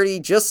 He's 30,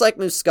 just like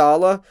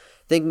Muscala. I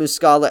think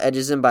Muscala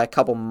edges him by a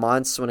couple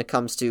months when it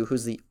comes to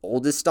who's the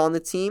oldest on the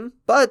team.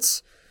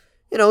 But,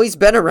 he's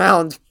been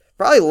around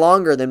probably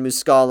longer than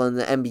Muscala in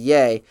the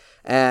NBA.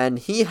 And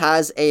he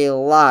has a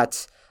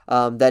lot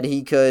that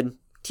he could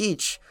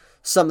teach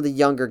some of the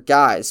younger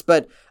guys.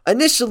 But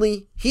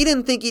initially, he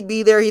didn't think he'd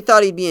be there. He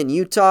thought he'd be in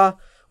Utah.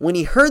 When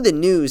he heard the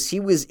news, he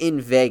was in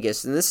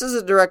Vegas. And this is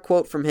a direct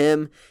quote from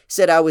him. He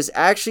said, "I was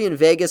actually in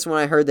Vegas when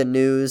I heard the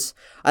news.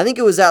 I think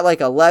it was at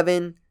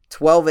 11,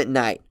 12 at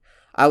night.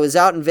 I was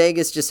out in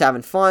Vegas just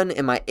having fun,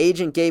 and my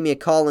agent gave me a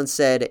call and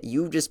said,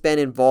 'You've just been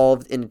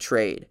involved in a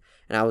trade.'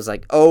 And I was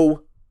like,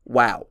 oh,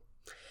 wow.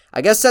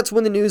 I guess that's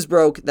when the news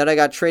broke that I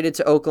got traded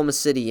to Oklahoma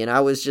City. And I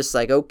was just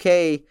like,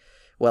 okay,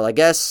 well, I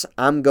guess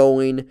I'm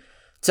going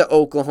to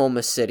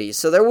Oklahoma City."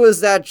 So there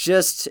was that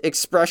just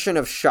expression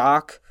of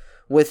shock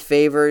with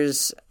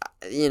Favors,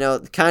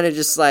 kind of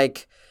just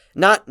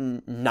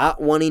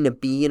not wanting to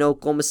be in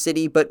Oklahoma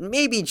City, but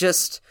maybe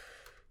just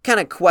kind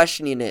of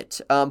questioning it.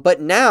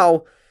 But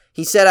now,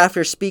 he said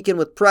after speaking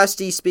with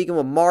Presti, speaking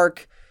with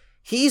Mark,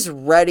 he's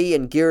ready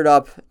and geared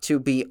up to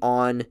be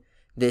on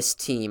this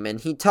team. And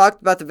he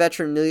talked about the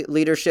veteran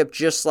leadership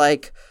just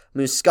like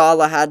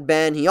Muscala had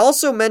been. He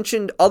also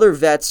mentioned other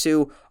vets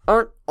who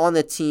aren't on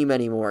the team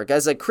anymore.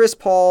 Guys like Chris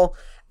Paul,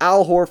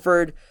 Al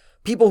Horford,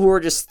 people who are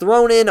just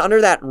thrown in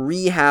under that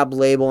rehab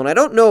label. And I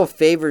don't know if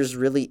Favors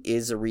really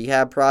is a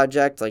rehab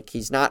project.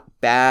 He's not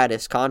bad.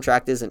 His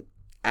contract isn't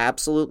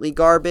absolutely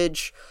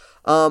garbage.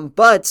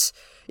 But,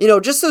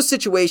 just those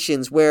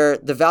situations where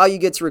the value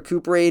gets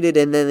recuperated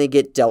and then they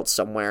get dealt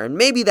somewhere. And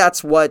maybe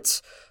that's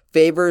what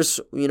Favors,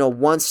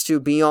 wants to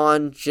be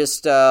on.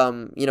 Just,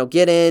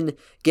 get in,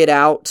 get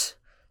out,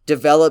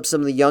 develop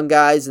some of the young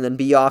guys, and then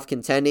be off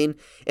contending.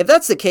 If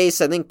that's the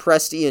case, I think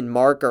Presti and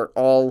Mark are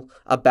all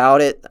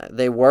about it.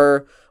 They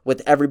were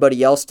with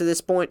everybody else to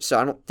this point, so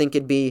I don't think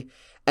it'd be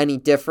any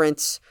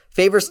difference.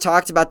 Favors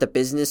talked about the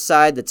business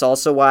side. That's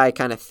also why I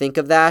kind of think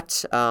of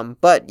that.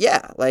 But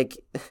yeah,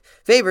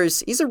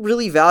 Favors, he's a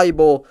really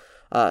valuable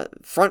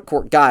front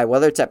court guy,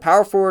 whether it's at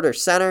power forward or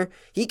center.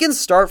 He can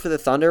start for the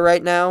Thunder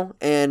right now,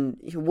 and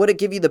would it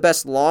give you the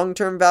best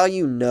long-term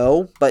value?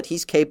 No, but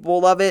he's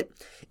capable of it.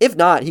 If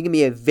not, he can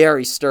be a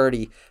very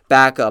sturdy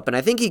backup, and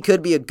I think he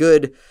could be a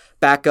good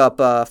backup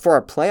for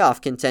a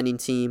playoff contending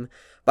team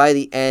by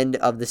the end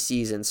of the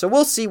season. So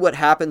we'll see what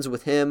happens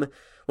with him.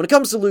 When it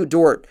comes to Lou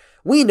Dort,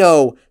 we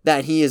know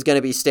that he is going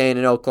to be staying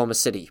in Oklahoma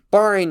City,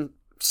 barring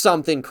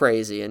something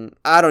crazy, and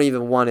I don't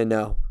even want to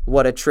know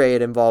what a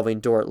trade involving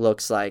Dort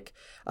looks like.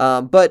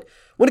 But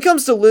when it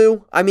comes to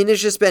Lou,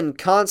 it's just been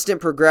constant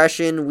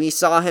progression. We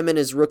saw him in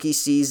his rookie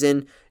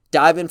season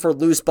diving for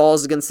loose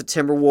balls against the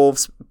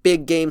Timberwolves,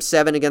 big Game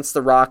 7 against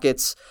the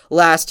Rockets.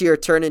 Last year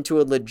turned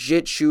into a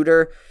legit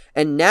shooter,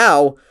 and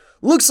now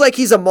looks like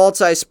he's a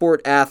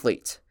multi-sport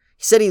athlete.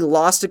 He said he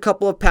lost a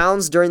couple of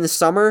pounds during the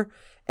summer,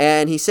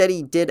 and he said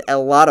he did a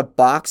lot of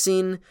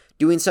boxing,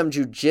 doing some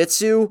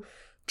jiu-jitsu,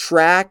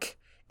 track,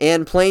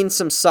 and playing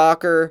some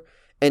soccer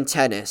and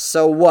tennis.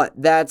 So what?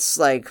 That's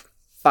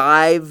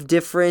 5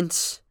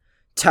 different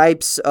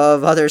types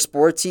of other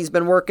sports he's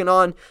been working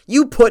on.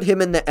 You put him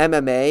in the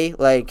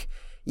MMA,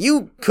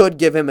 you could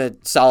give him a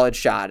solid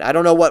shot. I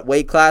don't know what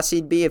weight class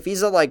he'd be. If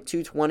he's at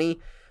 220,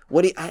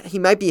 he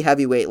might be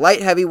heavyweight,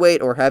 light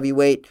heavyweight or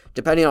heavyweight,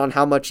 depending on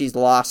how much he's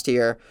lost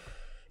here.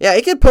 Yeah,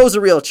 it could pose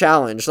a real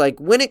challenge.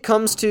 When it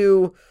comes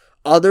to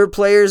other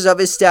players of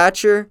his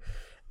stature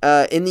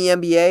in the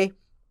NBA,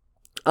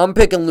 I'm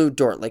picking Lou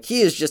Dort. Like,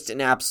 he is just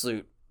an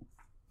absolute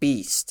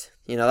beast.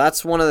 You know,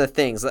 that's one of the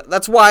things.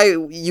 That's why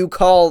you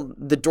call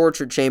the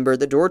torture chamber,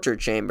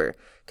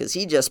 because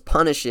he just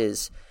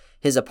punishes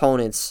his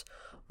opponents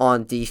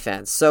on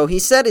defense. So he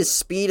said his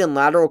speed and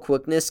lateral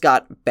quickness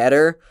got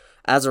better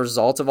as a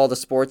result of all the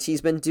sports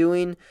he's been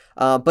doing,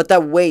 but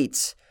that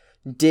weight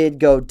did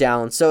go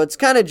down. So it's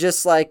kind of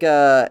just like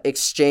a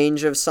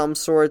exchange of some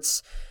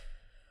sorts.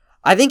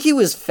 I think he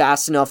was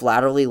fast enough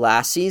laterally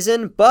last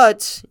season,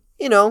 but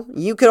you know,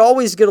 you could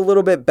always get a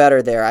little bit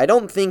better there. I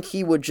don't think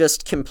he would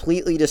just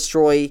completely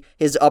destroy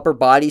his upper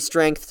body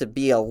strength to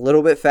be a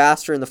little bit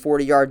faster in the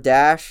 40-yard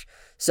dash.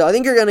 So I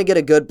think you're going to get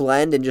a good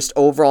blend and just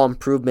overall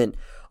improvement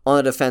on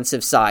the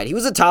defensive side. He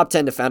was a top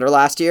 10 defender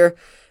last year,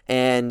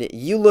 and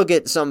you look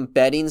at some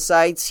betting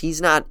sites,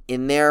 he's not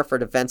in there for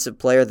Defensive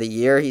Player of the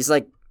Year. He's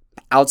like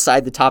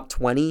outside the top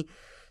 20.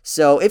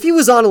 So if he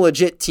was on a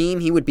legit team,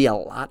 he would be a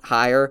lot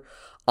higher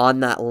on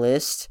that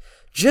list.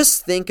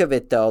 Just think of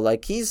it, though,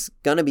 like he's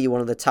going to be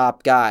one of the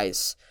top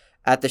guys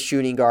at the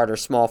shooting guard or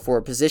small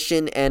forward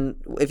position, and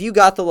if you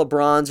got the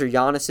LeBrons or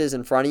Giannis's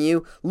in front of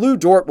you, Lou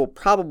Dort will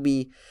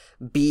probably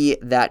be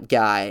that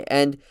guy,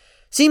 and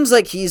seems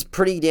like he's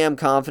pretty damn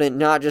confident,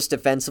 not just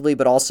defensively,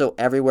 but also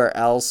everywhere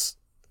else.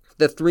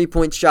 The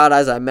three-point shot,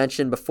 as I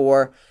mentioned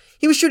before,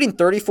 he was shooting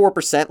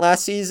 34%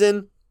 last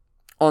season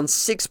on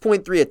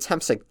 6.3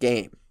 attempts a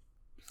game.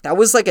 That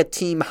was like a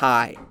team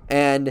high,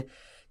 and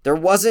there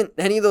wasn't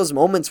any of those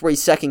moments where he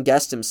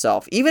second-guessed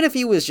himself. Even if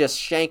he was just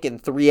shanking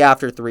 3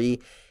 after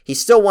 3, he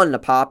still wanted to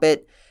pop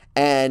it,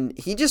 and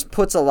he just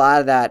puts a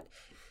lot of that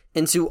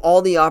into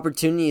all the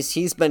opportunities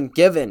he's been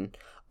given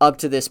up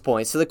to this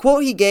point. So the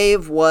quote he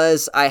gave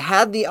was, "I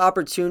had the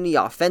opportunity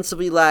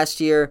offensively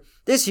last year.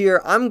 This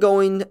year, I'm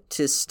going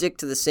to stick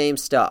to the same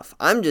stuff.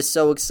 I'm just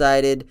so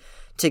excited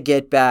to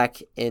get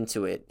back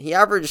into it." He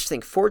averaged, I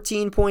think,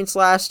 14 points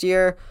last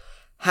year.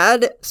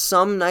 Had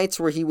some nights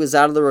where he was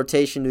out of the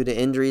rotation due to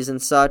injuries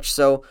and such.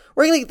 So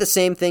we're going to get the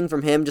same thing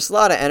from him. Just a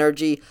lot of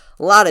energy,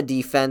 a lot of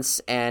defense.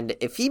 And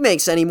if he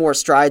makes any more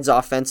strides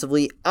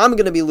offensively, I'm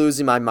going to be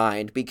losing my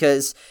mind,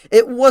 because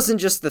it wasn't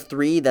just the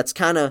three. That's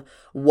kind of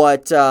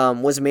what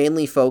was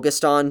mainly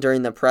focused on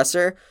during the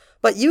presser.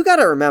 But you got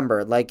to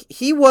remember, like,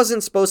 he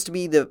wasn't supposed to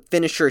be the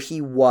finisher he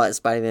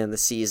was by the end of the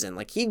season.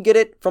 Like, he'd get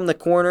it from the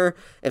corner.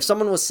 If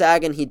someone was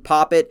sagging, he'd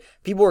pop it.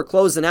 People were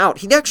closing out.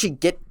 He'd actually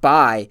get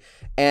by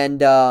and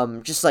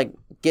just like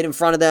get in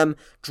front of them,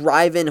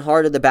 drive in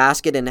hard at the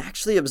basket, and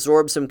actually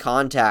absorb some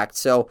contact.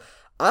 So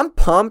I'm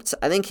pumped.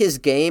 I think his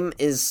game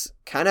is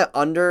kind of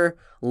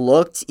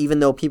underlooked, even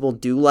though people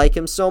do like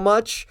him so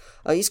much.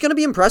 He's going to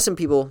be impressing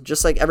people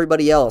just like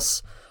everybody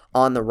else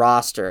on the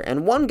roster.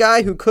 And one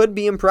guy who could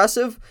be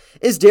impressive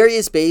is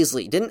Darius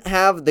Bazley. Didn't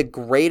have the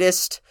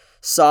greatest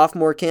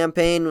sophomore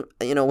campaign.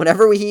 You know,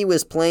 whenever he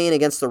was playing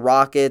against the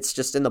Rockets,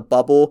 just in the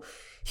bubble,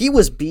 he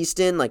was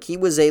beasting. Like, he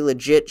was a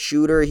legit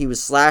shooter. He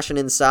was slashing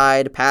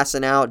inside,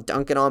 passing out,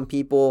 dunking on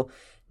people.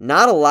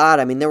 Not a lot.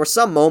 I mean, there were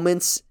some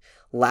moments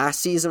last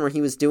season where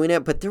he was doing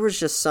it, but there was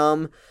just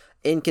some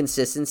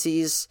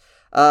inconsistencies.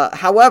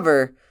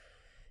 However,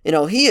 you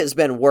know, he has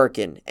been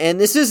working.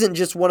 And this isn't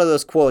just one of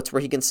those quotes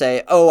where he can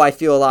say, "Oh, I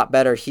feel a lot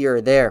better here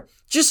or there."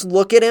 Just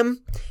look at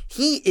him.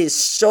 He is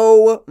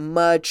so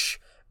much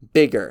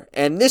bigger.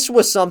 And this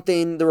was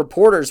something the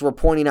reporters were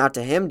pointing out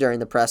to him during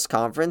the press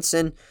conference,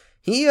 and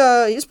he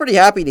was pretty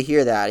happy to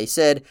hear that. He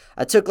said,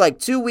 "I took like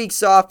 2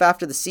 weeks off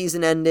after the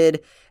season ended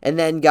and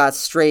then got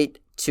straight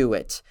to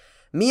it.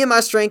 Me and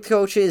my strength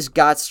coaches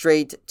got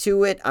straight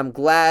to it. I'm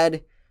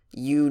glad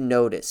you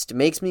noticed. It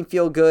makes me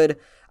feel good.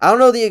 I don't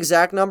know the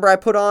exact number I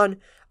put on.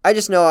 I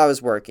just know I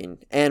was working."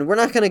 And we're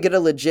not going to get a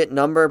legit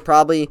number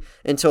probably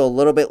until a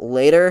little bit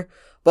later.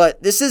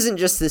 But this isn't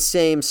just the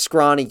same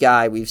scrawny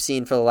guy we've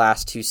seen for the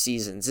last 2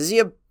 seasons. Is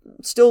he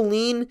still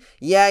lean?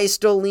 Yeah, he's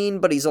still lean,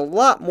 but he's a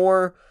lot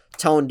more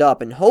toned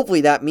up, and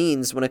hopefully that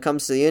means when it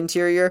comes to the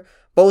interior,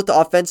 both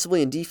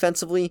offensively and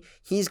defensively,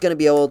 he's going to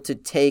be able to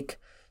take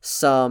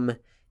some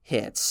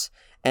hits.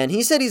 And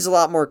he said he's a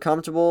lot more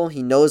comfortable,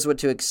 he knows what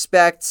to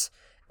expect,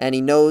 and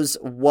he knows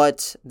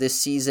what this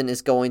season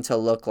is going to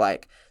look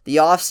like. The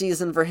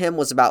offseason for him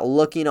was about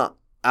looking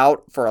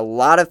out for a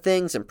lot of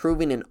things,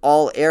 improving in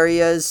all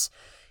areas.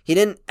 He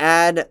didn't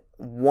add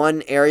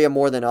one area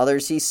more than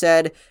others, he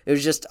said. It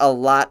was just a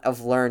lot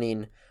of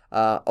learning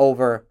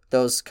over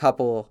those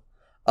couple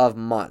of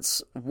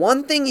months.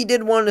 One thing he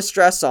did want to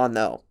stress on,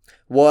 though,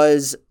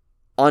 was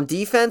on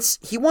defense,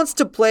 he wants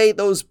to play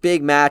those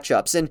big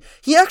matchups, and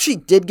he actually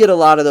did get a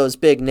lot of those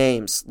big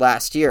names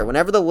last year.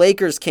 Whenever the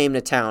Lakers came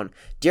to town,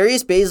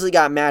 Darius Bazley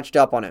got matched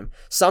up on him.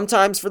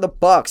 Sometimes for the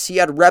Bucks, he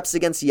had reps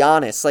against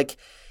Giannis. Like,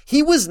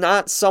 he was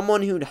not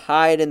someone who'd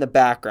hide in the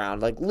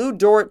background. Like, Lou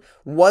Dort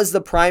was the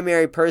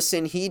primary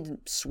person. He'd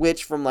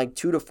switch from like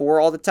 2 to 4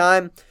 all the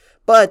time,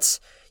 but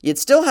you'd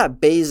still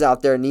have Baze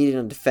out there needing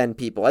to defend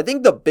people. I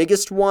think the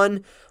biggest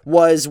one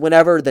was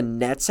whenever the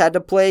Nets had to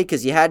play,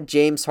 because you had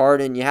James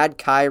Harden, you had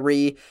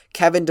Kyrie,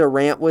 Kevin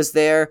Durant was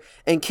there,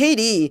 and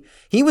KD,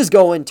 he was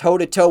going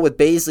toe-to-toe with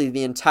Bazley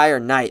the entire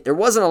night. There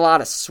wasn't a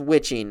lot of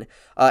switching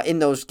in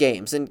those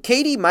games, and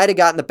KD might have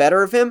gotten the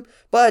better of him,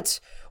 but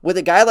with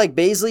a guy like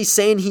Bazley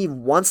saying he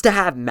wants to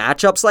have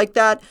matchups like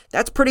that,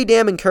 that's pretty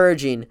damn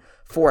encouraging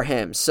for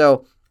him.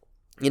 So,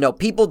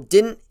 people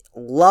didn't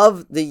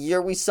love the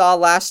year we saw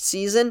last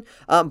season,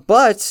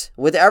 but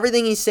with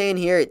everything he's saying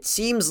here, it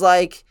seems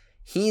like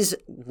he's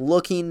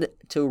looking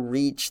to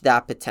reach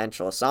that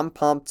potential. So I'm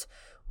pumped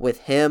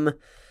with him.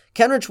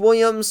 Kenrich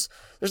Williams,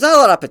 there's not a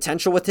lot of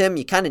potential with him.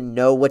 You kind of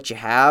know what you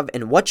have,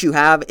 and what you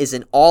have is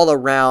an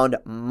all-around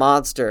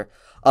monster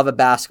of a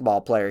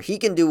basketball player. He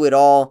can do it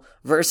all.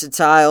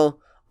 Versatile,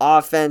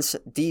 offense,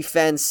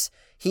 defense.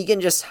 He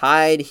can just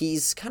hide.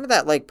 He's kind of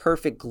that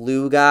perfect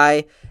glue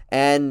guy,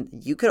 and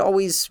you could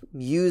always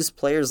use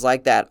players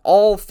like that.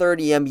 All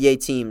 30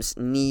 NBA teams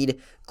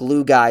need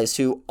glue guys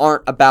who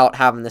aren't about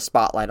having the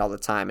spotlight all the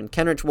time, and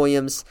Kenrich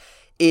Williams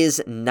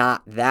is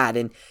not that.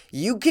 And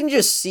you can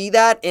just see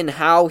that in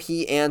how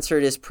he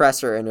answered his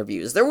presser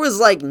interviews. There was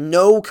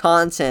no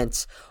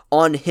content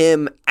on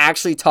him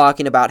actually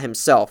talking about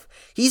himself.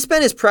 He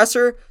spent his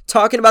presser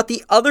talking about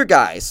the other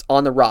guys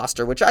on the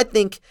roster, which I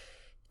think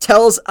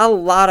tells a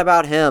lot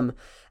about him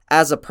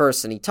as a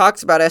person. He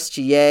talks about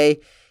SGA.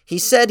 He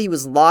said he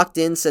was locked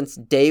in since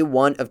day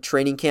one of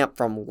training camp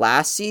from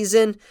last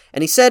season,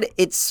 and he said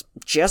it's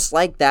just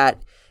like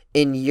that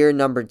in year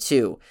number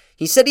 2.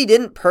 He said he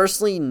didn't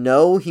personally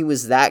know he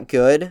was that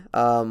good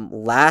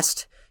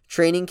last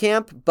training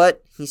camp,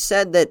 but he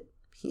said that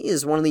he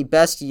is one of the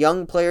best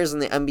young players in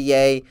the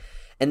NBA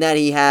and that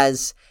he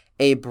has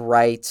a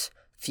bright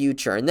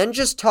future. And then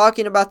just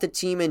talking about the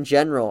team in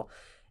general,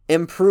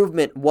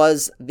 improvement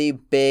was the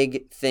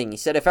big thing. He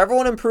said if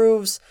everyone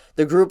improves,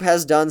 the group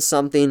has done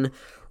something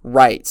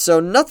right. So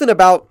nothing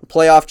about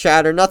playoff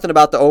chatter, nothing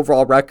about the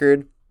overall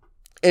record.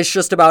 It's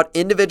just about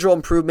individual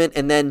improvement,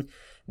 and then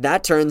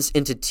that turns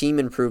into team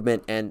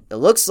improvement. And it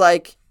looks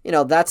like,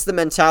 that's the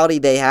mentality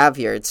they have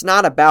here. It's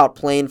not about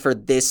playing for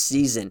this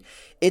season.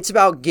 It's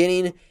about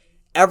getting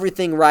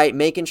everything right,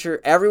 making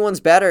sure everyone's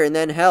better, and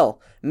then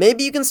hell,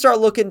 maybe you can start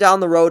looking down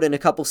the road in a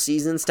couple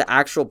seasons to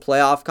actual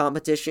playoff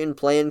competition,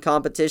 play-in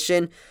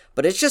competition,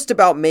 but it's just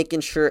about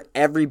making sure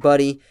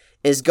everybody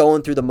is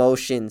going through the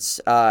motions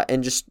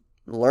and just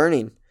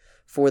learning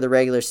for the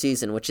regular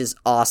season, which is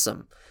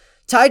awesome.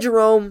 Ty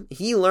Jerome,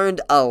 he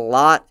learned a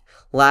lot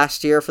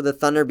last year for the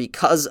Thunder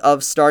because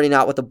of starting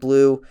out with the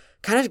blue,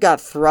 kind of got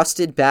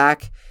thrusted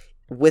back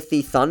with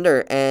the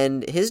Thunder,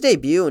 and his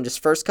debut and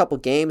just first couple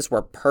games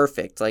were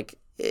perfect.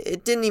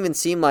 It didn't even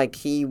seem like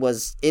he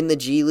was in the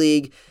G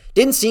League.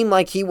 Didn't seem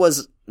like he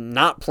was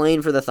not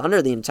playing for the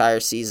Thunder the entire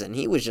season.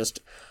 He was just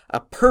a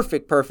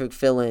perfect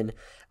fill-in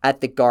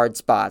at the guard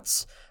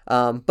spots.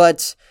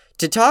 But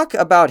to talk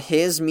about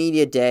his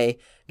media day,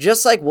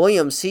 just like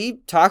Williams,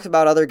 he talked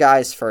about other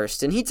guys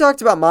first. And he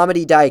talked about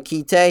Mamadi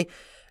Diakite,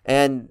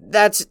 and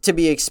that's to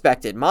be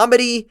expected.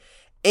 Mamadi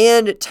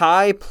and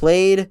Ty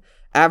played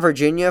at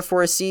Virginia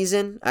for a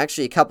season,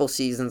 actually a couple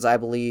seasons, I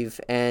believe,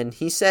 and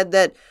he said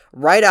that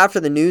right after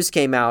the news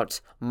came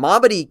out,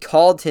 Mamadi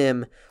called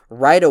him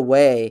right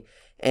away,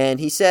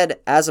 and he said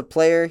as a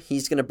player,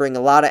 he's going to bring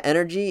a lot of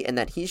energy and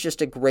that he's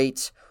just a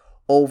great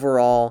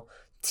overall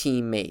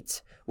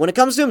teammate. When it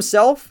comes to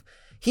himself,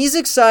 he's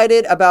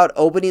excited about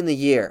opening the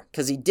year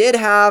because he did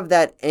have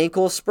that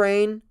ankle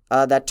sprain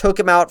that took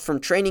him out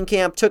from training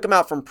camp, took him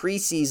out from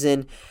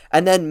preseason,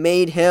 and then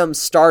made him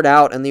start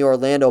out in the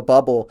Orlando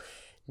bubble.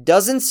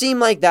 Doesn't seem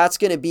like that's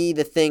going to be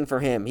the thing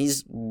for him.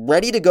 He's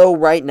ready to go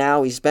right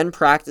now. He's been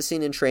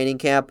practicing in training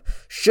camp,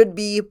 should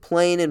be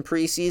playing in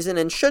preseason,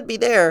 and should be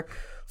there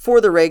for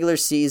the regular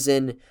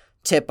season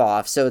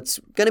tip-off. So it's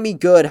going to be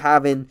good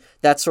having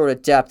that sort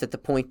of depth at the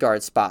point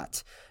guard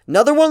spot.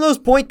 Another one of those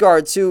point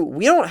guards who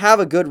we don't have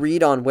a good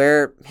read on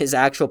where his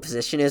actual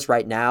position is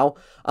right now,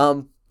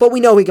 but we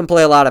know he can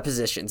play a lot of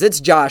positions. It's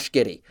Josh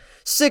Giddey.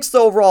 6th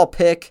overall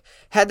pick,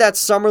 had that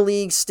summer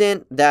league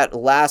stint that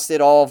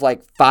lasted all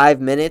of 5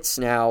 minutes.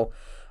 Now,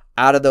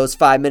 out of those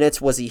 5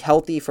 minutes, was he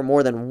healthy for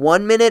more than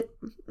 1 minute?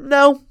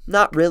 No,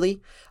 not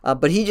really.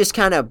 But he just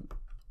kind of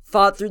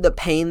fought through the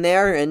pain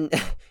there, and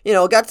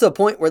it got to the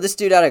point where this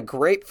dude had a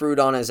grapefruit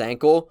on his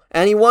ankle,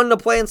 and he wanted to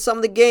play in some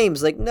of the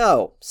games.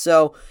 No.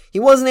 So he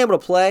wasn't able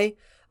to play,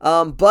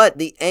 but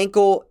the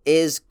ankle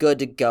is good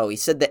to go. He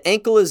said the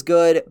ankle is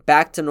good,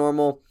 back to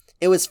normal.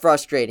 It was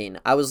frustrating.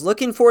 I was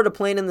looking forward to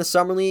playing in the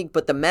summer league,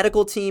 but the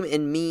medical team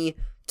and me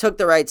took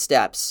the right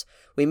steps.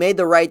 We made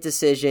the right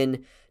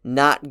decision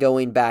not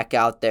going back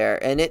out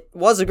there, and it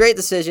was a great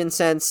decision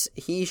since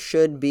he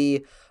should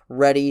be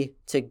ready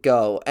to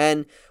go.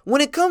 And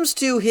when it comes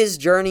to his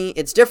journey,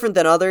 it's different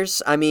than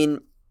others. I mean,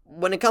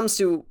 when it comes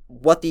to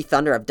what the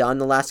Thunder have done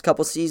the last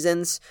couple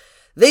seasons,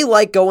 they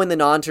like going the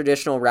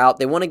non-traditional route.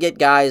 They want to get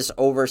guys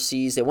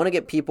overseas. They want to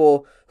get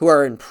people who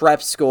are in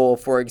prep school,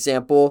 for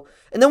example,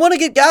 and they want to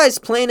get guys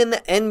playing in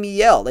the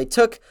NBL. They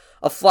took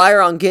a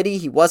flyer on Giddey.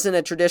 He wasn't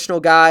a traditional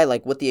guy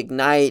like with the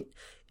Ignite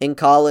in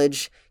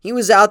college. He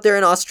was out there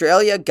in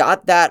Australia,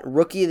 got that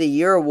Rookie of the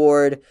Year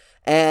award,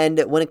 and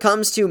when it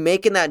comes to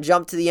making that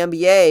jump to the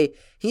NBA,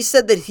 he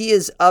said that he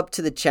is up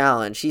to the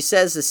challenge. He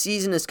says the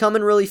season is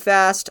coming really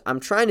fast.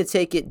 I'm trying to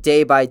take it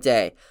day by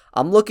day.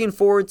 I'm looking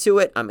forward to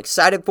it. I'm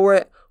excited for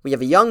it. We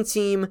have a young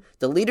team.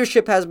 The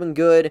leadership has been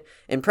good.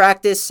 In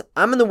practice,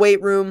 I'm in the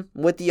weight room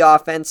with the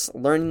offense,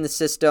 learning the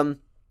system.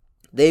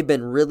 They've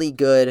been really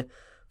good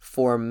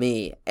for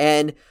me.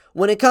 And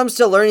when it comes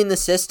to learning the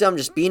system,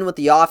 just being with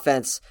the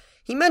offense,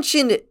 he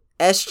mentioned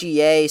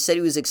SGA, said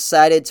he was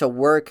excited to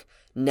work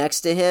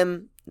next to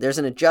him. There's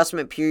an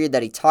adjustment period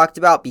that he talked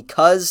about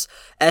because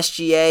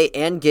SGA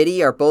and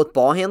Giddey are both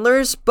ball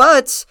handlers,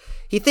 but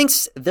he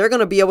thinks they're going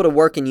to be able to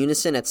work in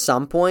unison at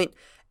some point,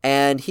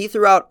 and he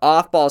threw out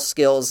off-ball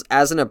skills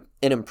as an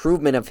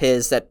improvement of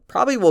his that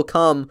probably will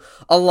come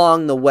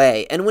along the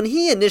way. And when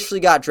he initially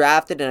got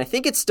drafted, and I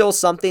think it's still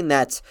something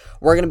that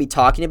we're going to be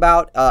talking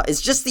about,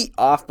 is just the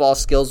off-ball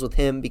skills with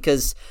him,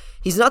 because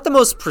he's not the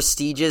most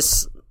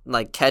prestigious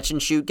like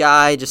catch-and-shoot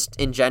guy just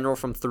in general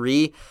from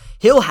three.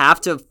 He'll have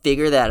to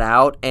figure that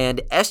out,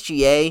 and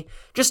SGA,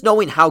 just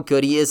knowing how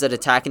good he is at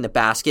attacking the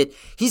basket,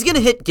 he's going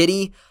to hit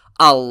Giddey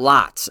a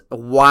lot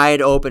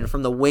wide open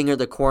from the wing or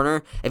the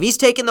corner. If he's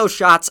taking those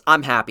shots,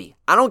 I'm happy.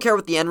 I don't care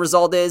what the end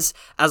result is.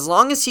 As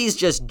long as he's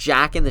just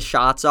jacking the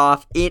shots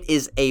off, it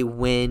is a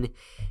win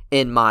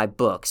in my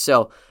book.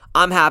 So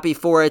I'm happy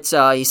for it.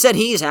 He said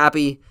he's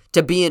happy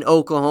to be in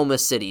Oklahoma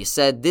City. He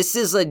said, this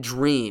is a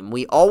dream.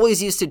 We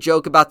always used to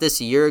joke about this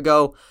a year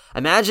ago.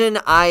 Imagine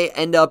I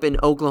end up in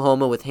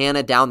Oklahoma with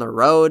Hannah down the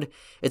road.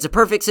 It's a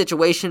perfect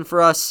situation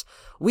for us.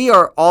 We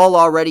are all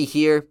already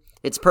here.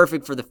 It's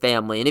perfect for the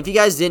family. And if you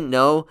guys didn't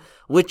know,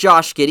 with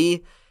Josh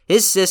Giddey,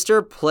 his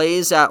sister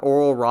plays at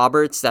Oral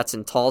Roberts. That's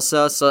in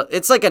Tulsa. So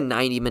it's like a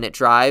 90-minute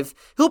drive.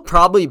 He'll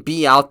probably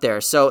be out there.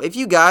 So if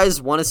you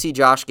guys want to see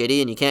Josh Giddey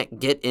and you can't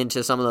get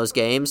into some of those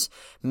games,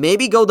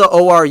 maybe go the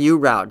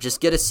ORU route. Just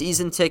get a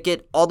season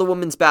ticket. All the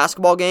women's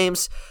basketball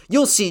games,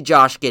 you'll see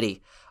Josh Giddey.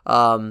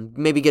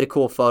 Maybe get a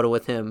cool photo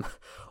with him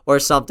or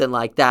something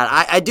like that.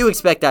 I do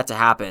expect that to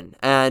happen.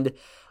 And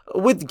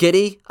with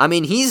Giddey, I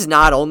mean, he's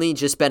not only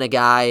just been a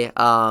guy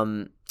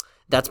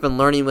that's been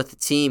learning with the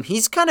team,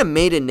 he's kind of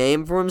made a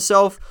name for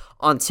himself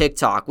on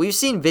TikTok. We've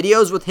seen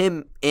videos with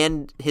him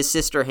and his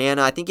sister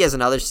Hannah. I think he has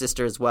another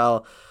sister as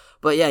well.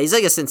 But yeah, he's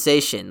like a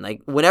sensation.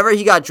 Like whenever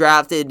he got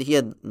drafted, he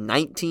had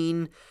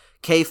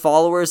 19K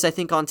followers, I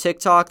think, on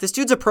TikTok. This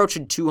dude's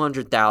approaching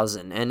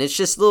 200,000, and it's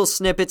just little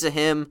snippets of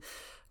him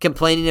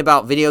complaining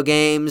about video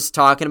games,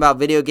 talking about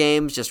video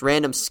games, just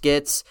random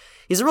skits.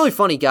 He's a really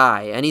funny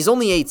guy, and he's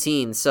only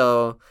 18,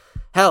 so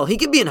hell, he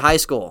could be in high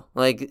school.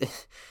 Like,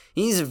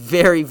 he's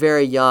very,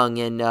 very young,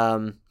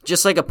 and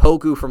just like a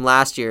Poku from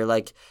last year,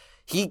 like,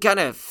 he kind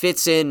of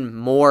fits in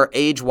more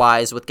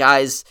age-wise with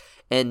guys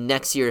in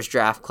next year's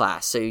draft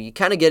class. So you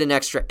kind of get an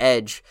extra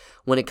edge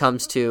when it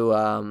comes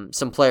to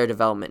some player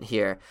development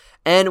here.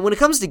 And when it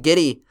comes to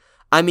Giddey,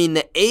 I mean,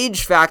 the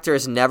age factor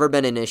has never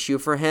been an issue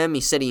for him.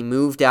 He said he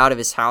moved out of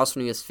his house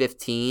when he was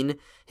 15.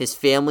 His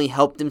family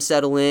helped him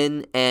settle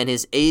in, and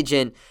his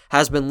agent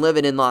has been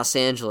living in Los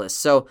Angeles.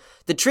 So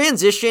the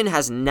transition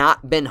has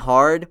not been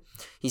hard.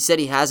 He said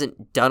he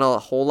hasn't done a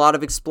whole lot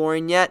of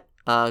exploring yet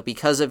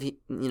because of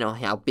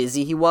how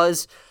busy he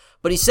was.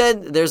 But he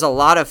said there's a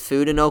lot of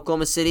food in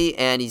Oklahoma City,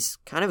 and he's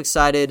kind of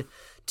excited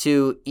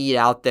to eat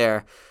out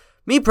there.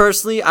 Me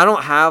personally, I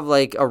don't have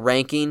like a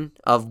ranking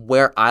of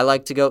where I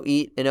like to go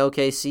eat in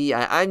OKC.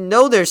 I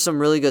know there's some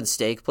really good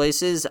steak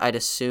places. I'd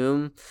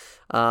assume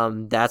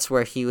that's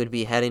where he would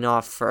be heading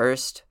off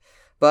first.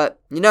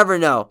 But you never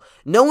know.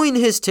 Knowing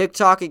his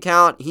TikTok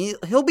account,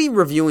 he'll be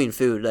reviewing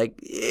food. Like,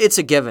 it's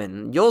a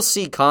given. You'll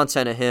see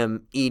content of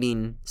him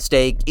eating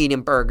steak,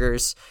 eating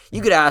burgers.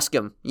 You could ask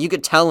him. You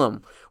could tell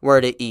him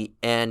where to eat,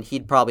 and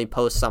he'd probably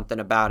post something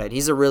about it.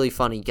 He's a really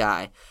funny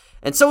guy.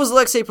 And so is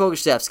Aleksej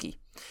Pokusevski.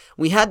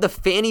 We had the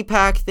fanny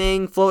pack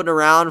thing floating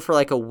around for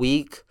like a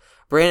week.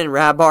 Brandon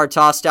Rabar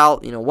tossed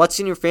out, what's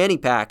in your fanny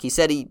pack? He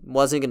said he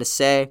wasn't going to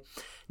say.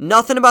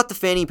 Nothing about the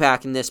fanny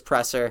pack in this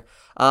presser.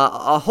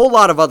 A whole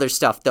lot of other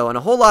stuff, though, and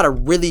a whole lot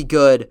of really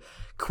good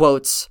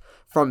quotes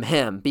from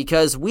him,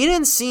 because we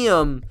didn't see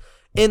him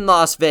in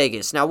Las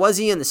Vegas. Now, was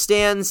he in the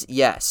stands?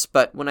 Yes,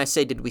 but when I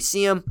say did we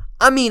see him,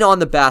 I mean on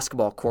the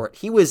basketball court.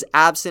 He was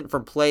absent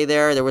from play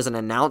there. There was an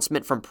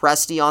announcement from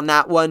Presti on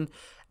that one,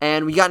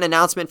 and we got an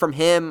announcement from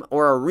him,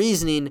 or a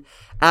reasoning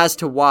as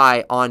to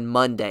why, on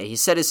Monday. He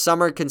said his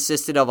summer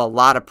consisted of a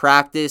lot of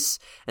practice,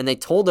 and they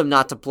told him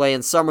not to play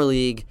in Summer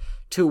League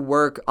to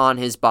work on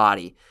his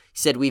body. He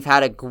said, we've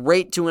had a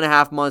great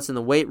 2.5 months in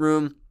the weight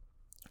room.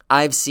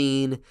 I've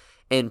seen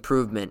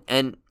improvement.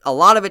 And a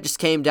lot of it just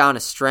came down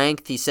to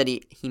strength. He said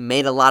he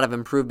made a lot of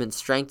improvement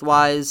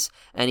strength-wise,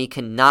 and he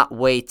cannot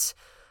wait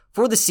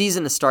for the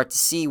season to start to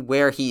see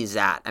where he's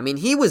at. I mean,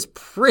 he was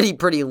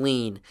pretty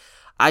lean.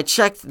 I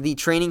checked the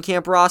training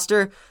camp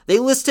roster. They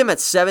list him at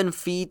 7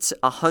 feet,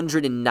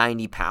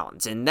 190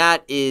 pounds. And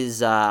that is,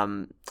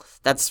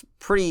 that's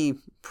pretty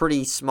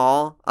pretty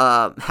small.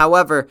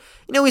 However,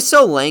 he's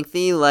so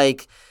lengthy,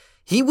 like,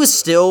 he was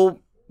still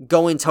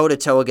going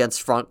toe-to-toe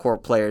against front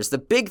court players. The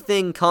big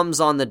thing comes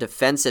on the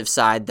defensive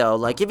side, though.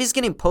 Like, if he's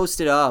getting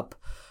posted up,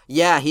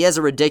 yeah, he has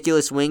a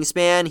ridiculous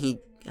wingspan. He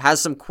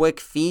has some quick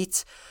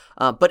feet.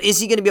 But is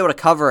he going to be able to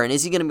cover, and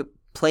is he going to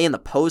play in the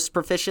post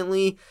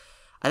proficiently?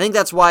 I think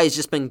that's why he's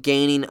just been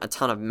gaining a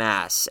ton of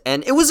mass.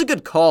 And it was a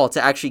good call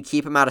to actually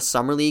keep him out of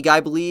Summer League, I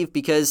believe,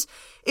 because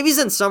if he's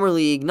in Summer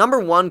League, number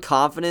one,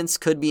 confidence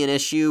could be an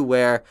issue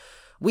where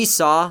we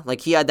saw,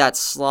 like, he had that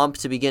slump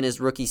to begin his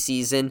rookie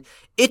season.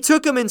 It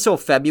took him until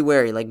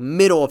February, like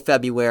middle of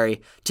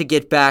February, to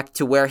get back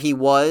to where he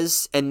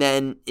was, and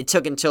then it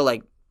took until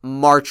like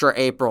March or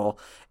April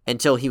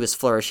until he was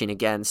flourishing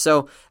again.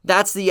 So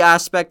that's the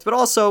aspect, but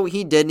also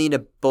he did need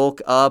to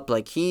bulk up.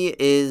 Like, he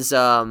is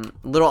a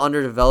little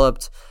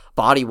underdeveloped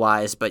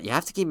body-wise, but you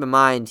have to keep in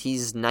mind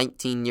he's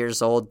 19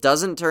 years old,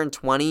 doesn't turn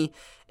 20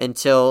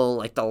 until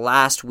like the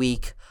last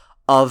week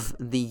of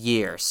the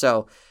year.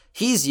 So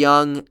he's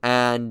young,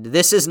 and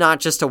this is not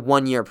just a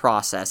one-year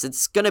process.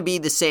 It's going to be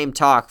the same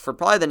talk for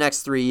probably the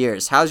next 3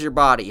 years. How's your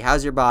body?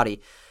 How's your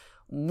body?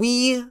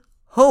 We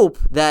hope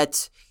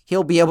that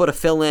he'll be able to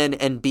fill in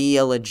and be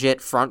a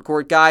legit front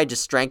court guy,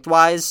 just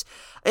strength-wise.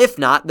 If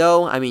not,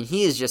 though, I mean,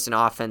 he is just an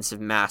offensive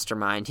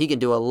mastermind. He can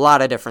do a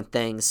lot of different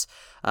things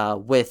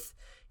with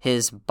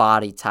his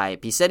body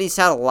type. He said he's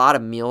had a lot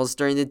of meals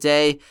during the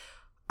day.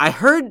 I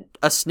heard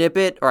a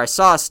snippet, or I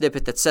saw a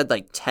snippet that said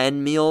like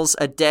 10 meals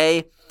a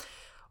day.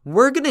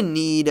 We're going to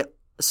need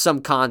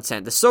some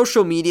content. The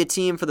social media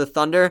team for the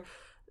Thunder,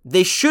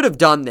 they should have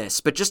done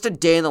this, but just a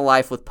day in the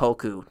life with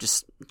Poku.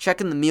 Just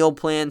checking the meal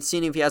plan,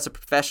 seeing if he has a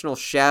professional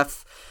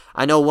chef.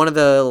 I know one of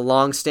the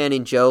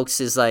long-standing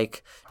jokes is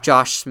like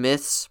Josh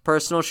Smith's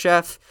personal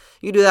chef.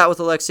 You can do that with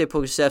Aleksej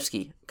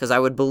Pokusevski, because I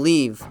would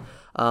believe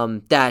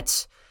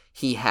that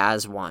he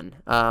has one.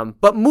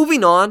 But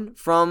moving on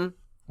from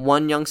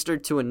one youngster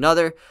to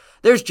another,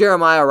 there's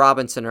Jeremiah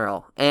Robinson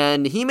Earl,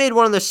 and he made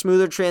one of the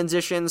smoother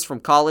transitions from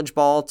college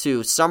ball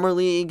to summer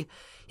league.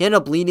 He ended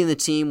up leading the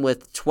team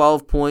with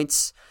 12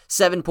 points,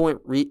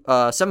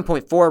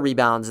 7.4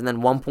 rebounds, and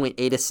then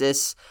 1.8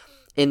 assists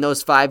in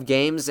those 5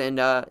 games, and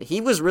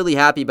he was really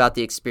happy about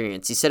the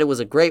experience. He said it was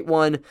a great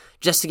one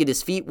just to get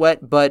his feet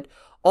wet, but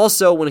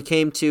also when it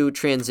came to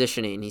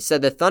transitioning. He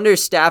said the Thunder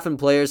staff and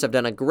players have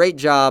done a great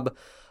job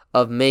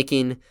of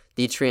making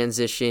the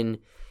transition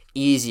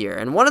easier.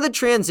 And one of the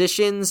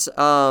transitions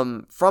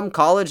from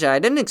college that I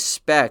didn't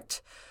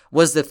expect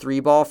was the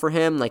 3-ball for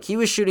him. Like, he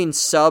was shooting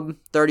sub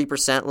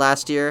 30%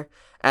 last year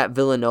at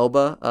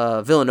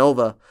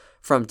Villanova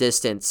from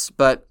distance,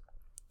 but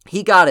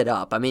he got it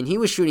up. I mean, he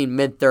was shooting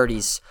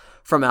mid-30s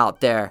from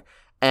out there,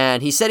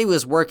 and he said he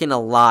was working a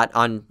lot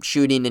on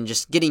shooting and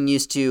just getting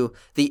used to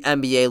the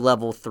NBA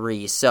level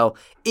 3. So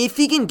if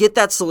he can get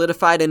that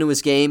solidified into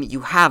his game,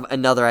 you have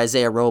another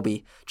Isaiah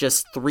Roby,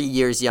 just 3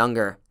 years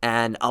younger,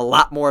 and a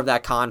lot more of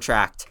that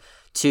contract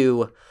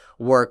to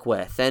work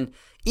with. And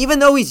even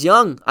though he's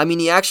young, I mean,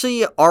 he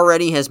actually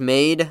already has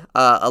made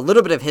a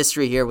little bit of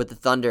history here with the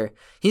Thunder.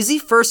 He's the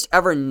first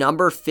ever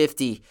number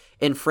 50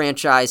 in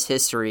franchise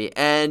history,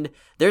 and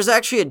there's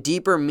actually a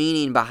deeper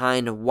meaning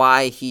behind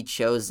why he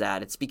chose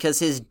that. It's because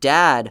his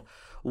dad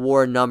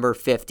wore number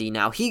 50.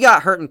 Now, he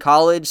got hurt in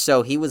college,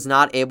 so he was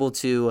not able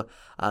to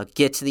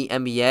get to the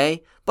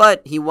NBA,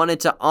 but he wanted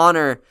to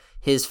honor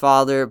his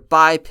father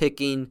by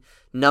picking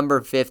number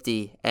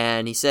 50,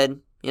 and he said,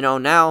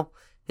 now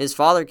his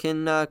father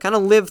can kind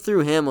of live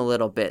through him a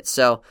little bit.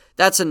 So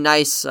that's a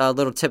nice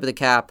little tip of the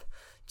cap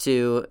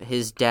to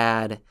his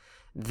dad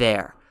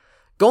there.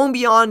 Going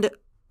beyond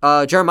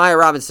Jeremiah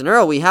Robinson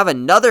Earl, we have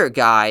another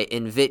guy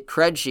in Vit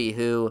Krejci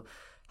who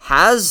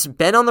has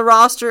been on the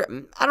roster.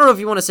 I don't know if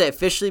you want to say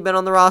officially been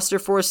on the roster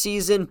for a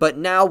season, but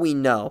now we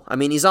know. I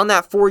mean, he's on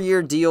that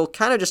 4-year deal,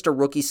 kind of just a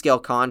rookie scale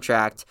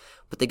contract,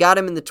 but they got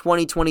him in the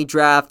 2020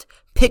 draft,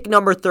 pick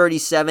number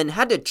 37,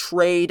 had to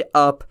trade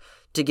up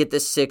to get the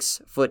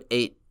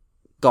 6'8"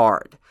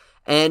 guard.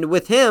 And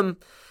with him,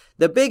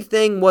 the big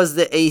thing was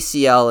the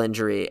ACL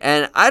injury.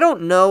 And I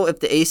don't know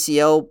if the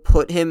ACL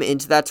put him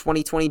into that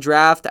 2020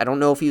 draft. I don't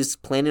know if he was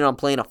planning on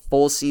playing a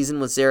full season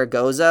with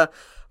Zaragoza,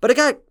 but it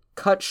got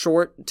cut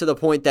short to the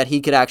point that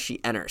he could actually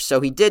enter. So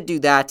he did do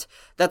that.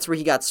 That's where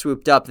he got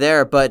swooped up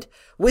there. But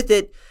with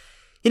it,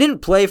 he didn't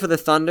play for the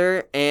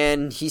Thunder,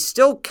 and he's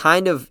still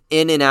kind of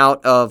in and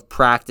out of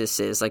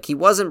practices. Like, he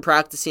wasn't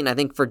practicing, I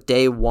think, for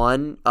day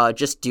one,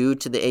 just due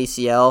to the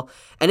ACL,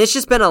 and it's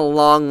just been a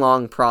long,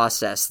 long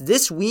process.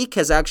 This week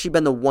has actually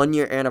been the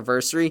 1-year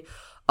anniversary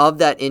of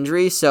that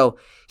injury, so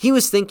he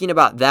was thinking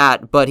about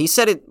that, but he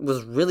said it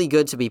was really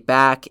good to be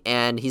back,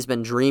 and he's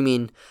been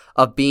dreaming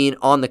of being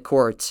on the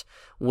court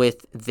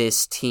with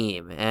this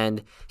team.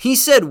 And he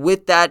said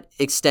with that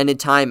extended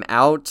time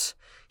out,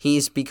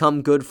 he's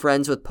become good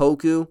friends with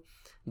Poku.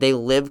 They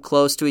live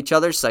close to each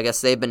other, so I guess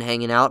they've been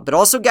hanging out. But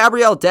also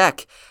Gabriel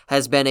Deck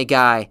has been a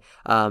guy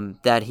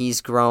that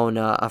he's grown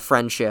a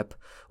friendship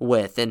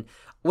with. And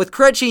with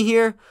Krejci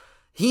here,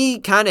 he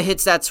kind of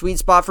hits that sweet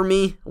spot for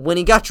me. When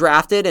he got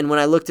drafted and when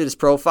I looked at his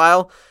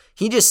profile,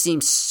 he just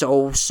seems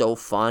so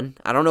fun.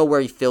 I don't know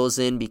where he fills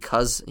in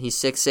because he's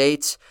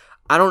 6'8".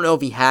 I don't know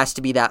if he has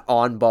to be that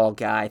on-ball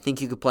guy. I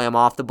think you could play him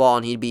off the ball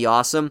and he'd be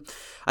awesome.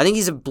 I think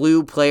he's a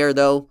blue player,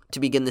 though, to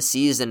begin the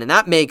season, and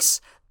that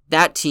makes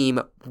that team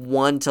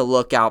one to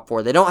look out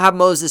for. They don't have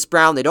Moses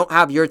Brown. They don't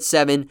have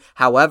Yurtseven.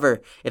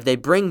 However, if they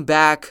bring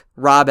back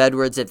Rob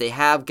Edwards, if they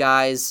have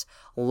guys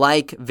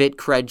like Vit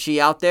Krejci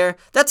out there,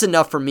 that's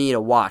enough for me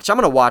to watch. I'm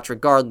going to watch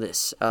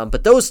regardless.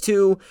 But those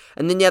two,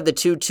 and then you have the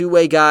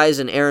two-way guys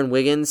and Aaron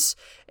Wiggins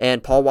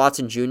and Paul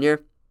Watson Jr.,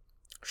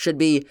 should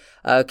be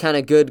a kind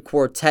of good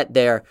quartet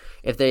there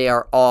if they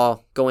are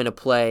all going to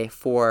play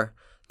for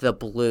the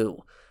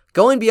Blue.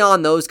 Going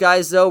beyond those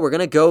guys, though, we're going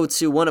to go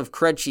to one of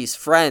Krejci's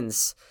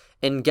friends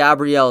in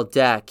Gabriel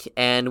Deck.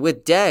 And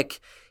with Deck,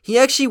 he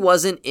actually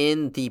wasn't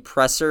in the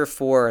presser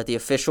for the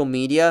official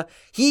media.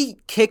 He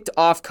kicked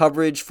off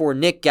coverage for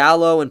Nick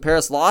Gallo and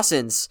Paris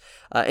Lawson's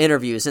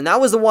interviews. And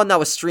that was the one that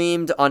was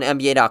streamed on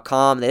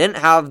NBA.com. They didn't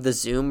have the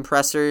Zoom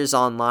pressers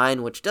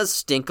online, which does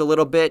stink a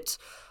little bit.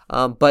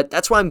 But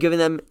that's why I'm giving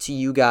them to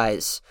you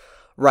guys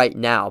right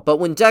now. But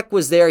when Deck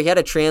was there, he had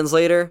a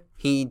translator.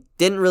 He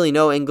didn't really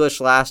know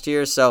English last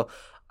year, so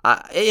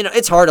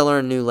it's hard to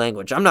learn a new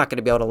language. I'm not going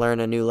to be able to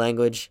learn a new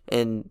language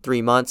in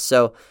 3 months,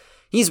 so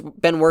he's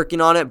been working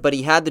on it, but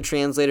he had the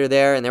translator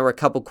there, and there were a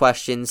couple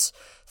questions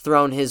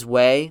thrown his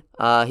way.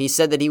 He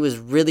said that he was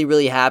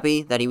really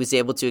happy that he was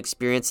able to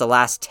experience the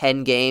last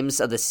 10 games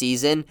of the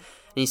season, and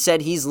he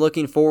said he's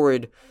looking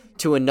forward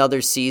to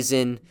another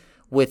season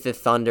with the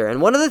Thunder.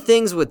 And one of the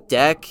things with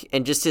Deck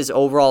and just his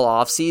overall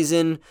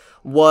offseason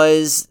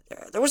was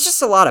there was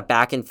just a lot of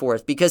back and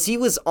forth because he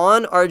was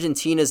on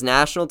Argentina's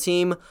national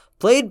team,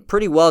 played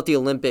pretty well at the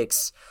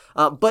Olympics.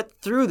 But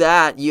through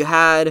that, you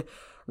had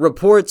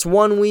reports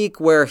one week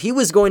where he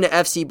was going to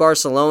FC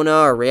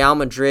Barcelona or Real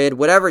Madrid,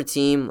 whatever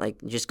team, like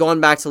just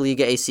going back to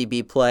Liga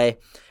ACB play.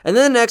 And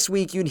then the next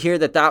week, you'd hear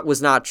that that was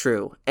not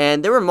true.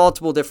 And there were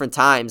multiple different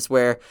times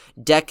where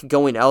Deck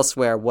going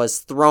elsewhere was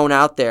thrown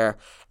out there,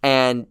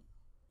 and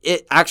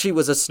it actually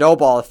was a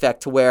snowball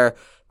effect to where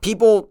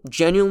people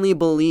genuinely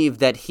believed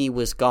that he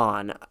was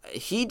gone.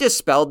 He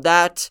dispelled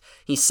that.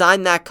 He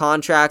signed that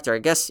contract, or I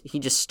guess he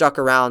just stuck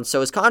around.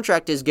 So his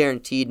contract is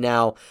guaranteed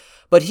now.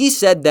 But he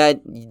said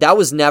that that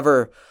was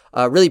never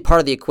really part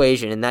of the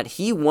equation and that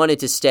he wanted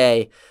to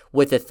stay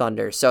with the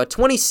Thunder. So at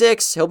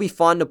 26, he'll be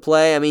fun to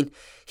play. I mean,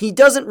 he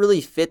doesn't really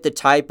fit the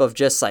type of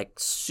just like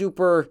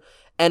super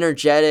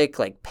energetic,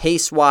 like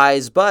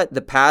pace-wise, but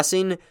the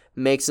passing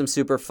makes him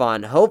super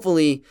fun.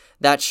 Hopefully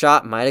that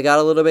shot might have got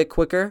a little bit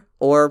quicker,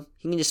 or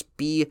he can just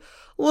be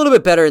a little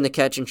bit better in the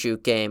catch and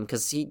shoot game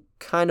because he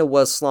kind of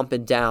was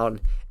slumping down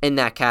in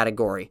that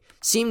category.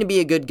 Seemed to be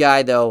a good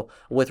guy though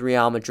with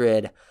Real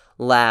Madrid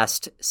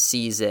last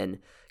season.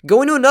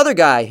 Going to another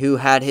guy who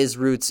had his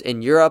roots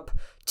in Europe,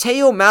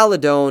 Theo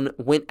Maledon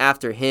went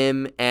after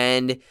him,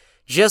 and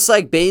just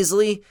like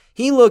Bazley,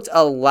 he looked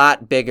a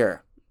lot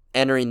bigger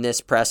entering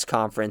this press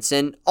conference,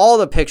 and all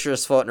the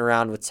pictures floating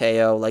around with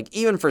Theo, like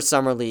even for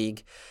Summer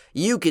League,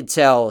 you could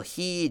tell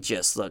he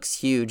just looks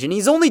huge, and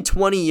he's only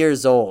 20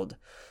 years old,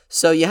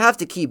 so you have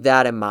to keep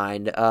that in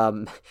mind.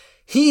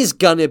 He's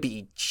gonna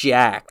be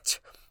jacked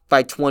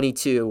by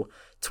 22,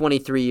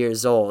 23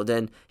 years old,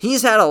 and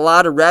he's had a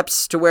lot of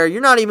reps to where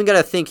you're not even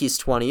gonna think he's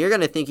 20, you're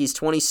gonna think he's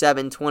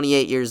 27,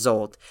 28 years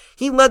old.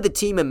 He led the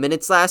team in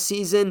minutes last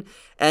season,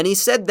 and he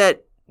said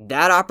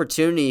that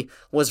opportunity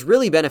was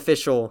really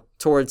beneficial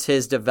towards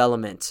his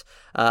development.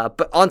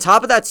 But on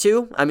top of that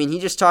too, I mean, he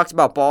just talked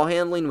about ball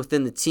handling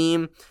within the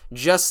team,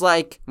 just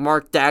like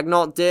Mark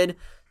Daignault did,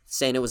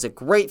 saying it was a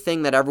great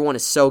thing that everyone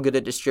is so good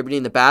at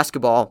distributing the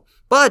basketball.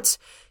 But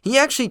he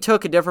actually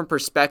took a different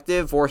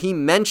perspective, or he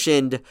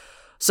mentioned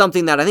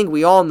something that I think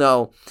we all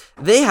know.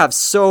 They have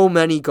so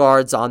many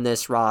guards on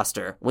this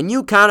roster. When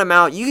you count them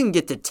out, you can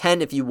get to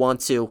 10 if you want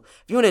to.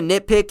 If you want to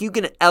nitpick, you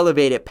can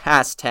elevate it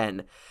past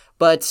 10.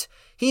 But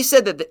he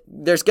said that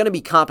there's going to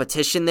be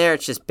competition there.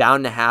 It's just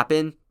bound to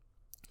happen.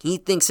 He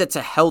thinks it's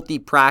a healthy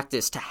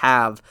practice to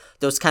have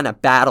those kind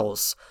of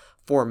battles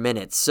for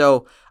minutes.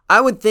 So I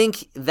would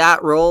think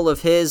that role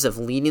of his, of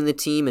leading the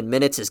team in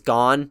minutes, is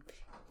gone.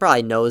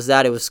 Probably knows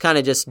that. It was kind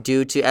of just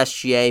due to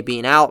SGA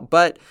being out,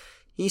 but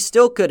he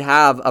still could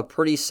have a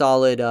pretty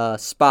solid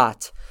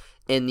spot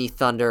in the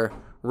Thunder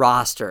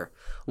roster.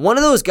 One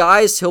of those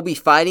guys he'll be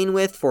fighting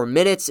with for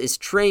minutes is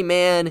Tre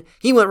Mann.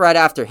 He went right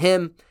after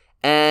him.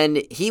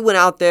 And he went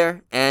out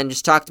there and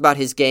just talked about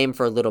his game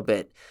for a little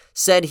bit.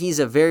 Said he's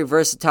a very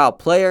versatile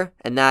player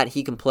and that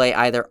he can play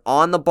either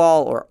on the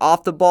ball or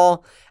off the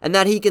ball and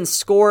that he can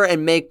score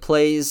and make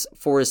plays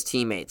for his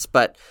teammates.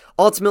 But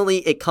ultimately,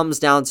 it comes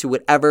down to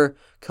whatever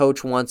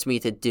coach wants me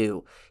to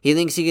do. He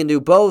thinks he can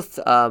do both,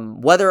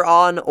 whether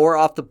on or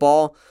off the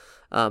ball.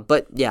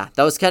 But yeah,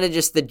 that was kind of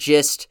just the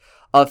gist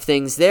of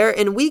things there.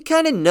 And we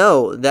kind of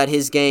know that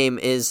his game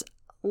is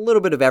a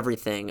little bit of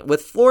everything.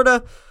 With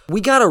Florida,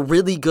 we got a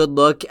really good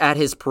look at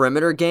his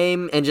perimeter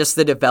game and just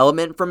the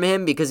development from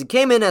him because he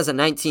came in as a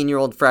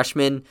 19-year-old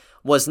freshman,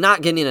 was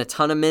not getting a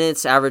ton of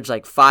minutes, averaged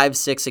like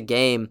 5-6 a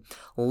game,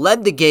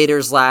 led the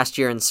Gators last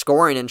year in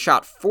scoring and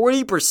shot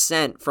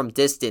 40% from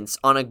distance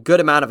on a good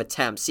amount of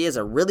attempts. He has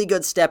a really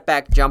good step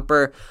back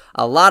jumper,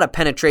 a lot of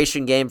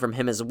penetration game from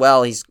him as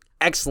well. He's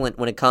excellent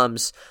when it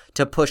comes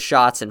to push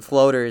shots and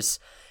floaters.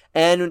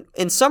 And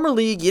in Summer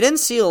League, you didn't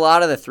see a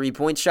lot of the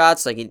three-point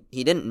shots. Like,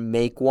 he didn't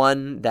make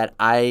one that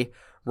I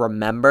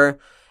remember.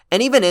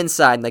 And even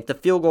inside, like, the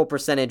field goal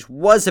percentage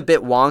was a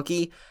bit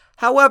wonky.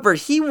 However,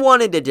 he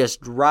wanted to just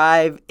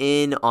drive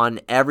in on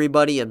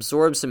everybody,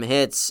 absorb some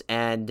hits,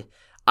 and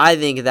I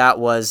think that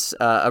was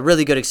a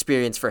really good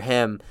experience for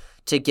him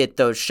to get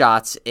those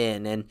shots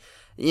in. And,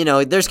 you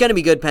know, there's going to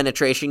be good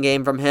penetration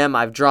game from him.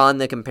 I've drawn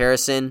the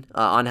comparison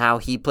on how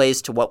he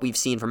plays to what we've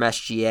seen from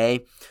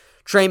SGA.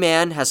 Trey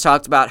Mann has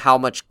talked about how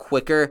much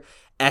quicker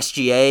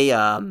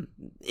SGA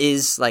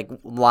is, like,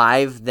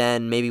 live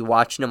than maybe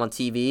watching him on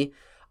TV.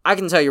 I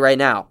can tell you right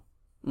now,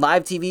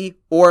 live TV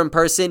or in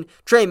person,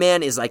 Trey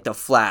Mann is like the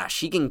Flash.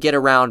 He can get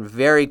around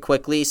very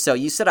quickly, so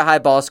you set a high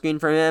ball screen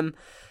for him,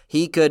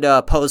 he could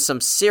pose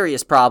some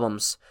serious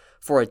problems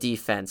for a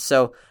defense.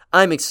 So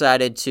I'm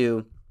excited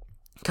to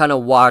kind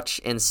of watch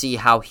and see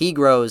how he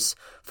grows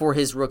for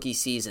his rookie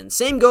season.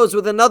 Same goes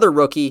with another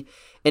rookie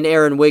in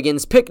Aaron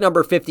Wiggins, pick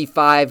number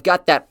 55,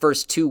 got that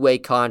first two-way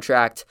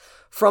contract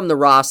from the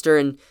roster,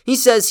 and he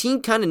says he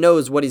kind of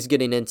knows what he's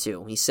getting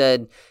into. He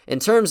said, in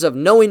terms of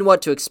knowing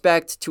what to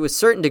expect, to a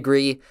certain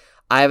degree,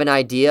 I have an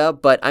idea,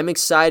 but I'm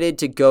excited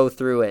to go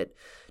through it.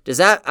 Does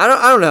that, I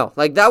don't know,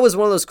 like that was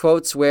one of those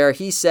quotes where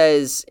he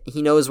says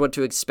he knows what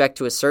to expect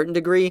to a certain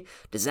degree.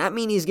 Does that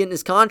mean he's getting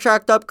his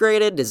contract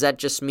upgraded? Does that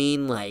just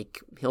mean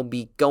like he'll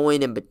be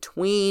going in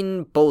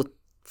between both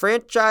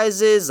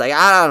franchises? Like,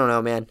 I don't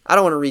know, man. I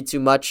don't want to read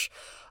too much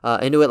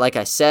into it, like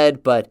I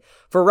said, but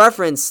for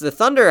reference, the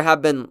Thunder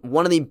have been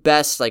one of the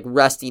best like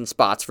resting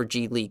spots for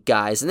G League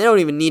guys, and they don't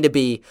even need to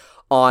be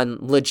on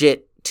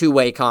legit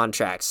two-way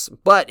contracts.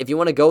 But if you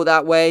want to go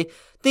that way,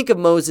 think of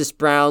Moses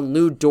Brown,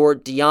 Lou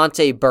Dort,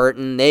 Deonte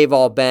Burton. They've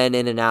all been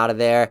in and out of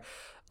there.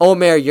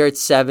 Omer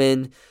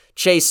Yurtseven,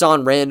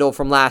 Chason Randall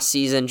from last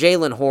season.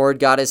 Jalen Horde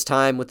got his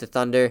time with the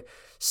Thunder.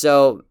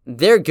 So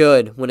they're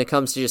good when it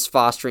comes to just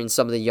fostering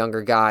some of the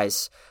younger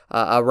guys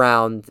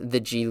around the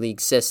G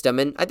League system.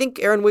 And I think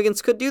Aaron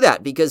Wiggins could do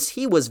that because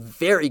he was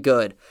very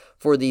good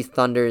for the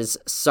Thunder's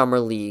Summer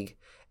League.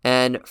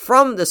 And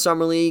from the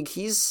Summer League,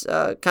 he's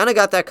kind of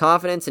got that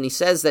confidence, and he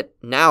says that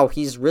now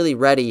he's really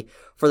ready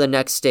for the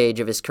next stage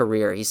of his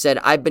career. He said,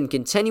 I've been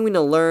continuing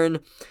to learn,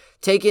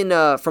 taking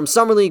from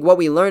Summer League what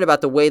we learned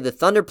about the way the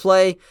Thunder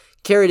play,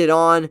 carried it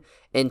on,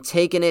 and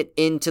taken it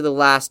into the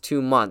last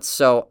 2 months.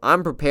 So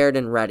I'm prepared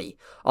and ready.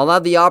 I'll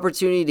have the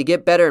opportunity to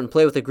get better and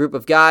play with a group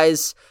of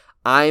guys.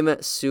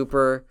 I'm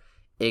super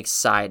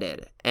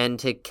excited. And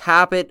to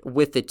cap it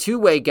with the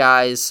two-way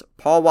guys,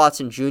 Paul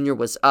Watson Jr.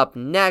 was up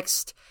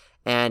next,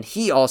 and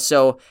he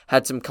also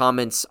had some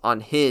comments on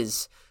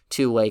his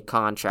two-way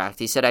contract.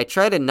 He said, I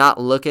try to not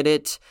look at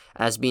it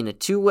as being a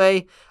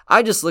two-way.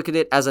 I just look at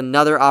it as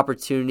another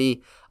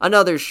opportunity,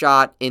 another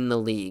shot in the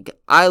league.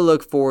 I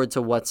look forward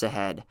to what's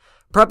ahead.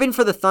 Prepping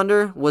for the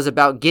Thunder was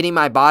about getting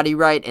my body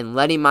right and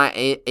letting my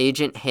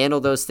agent handle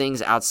those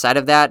things outside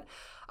of that.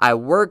 I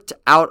worked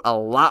out a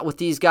lot with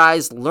these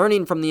guys,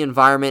 learning from the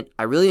environment.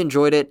 I really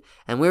enjoyed it,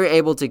 and we were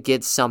able to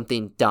get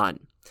something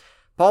done.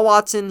 Paul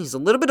Watson, he's a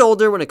little bit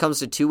older when it comes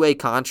to two-way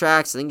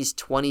contracts. I think he's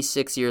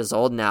 26 years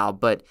old now,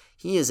 but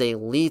he is a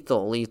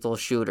lethal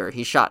shooter.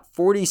 He shot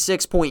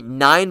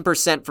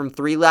 46.9% from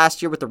three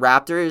last year with the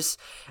Raptors,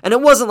 and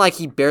it wasn't like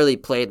he barely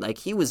played. Like,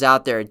 he was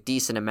out there a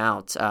decent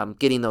amount,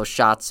 getting those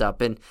shots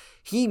up, and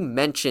he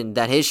mentioned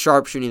that his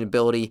sharpshooting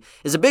ability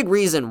is a big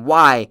reason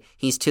why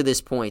he's to this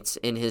point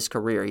in his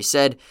career. He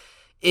said,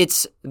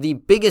 it's the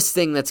biggest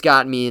thing that's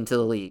gotten me into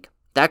the league.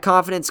 That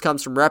confidence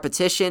comes from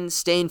repetition,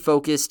 staying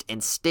focused,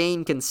 and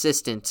staying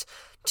consistent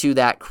to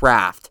that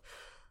craft.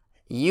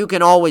 You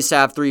can always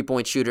have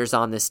three-point shooters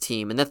on this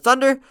team. And the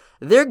Thunder,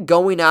 they're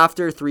going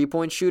after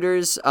three-point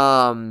shooters.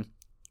 One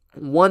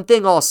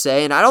thing I'll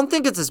say, and I don't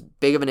think it's as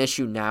big of an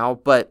issue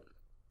now, but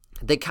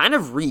they kind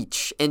of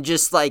reach and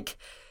just like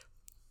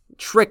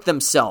trick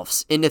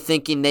themselves into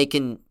thinking they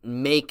can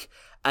make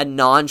a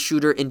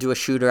non-shooter into a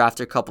shooter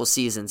after a couple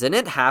seasons. And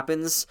it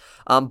happens,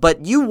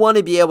 but you want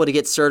to be able to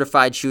get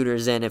certified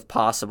shooters in if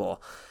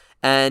possible.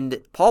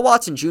 And Paul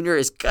Watson Jr.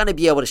 is going to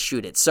be able to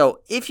shoot it.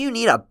 So if you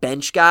need a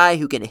bench guy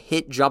who can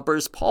hit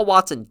jumpers, Paul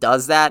Watson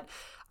does that.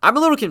 I'm a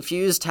little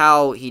confused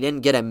how he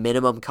didn't get a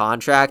minimum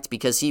contract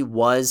because he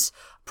was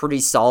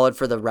pretty solid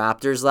for the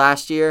Raptors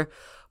last year.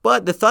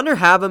 But the Thunder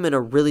have him in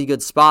a really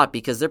good spot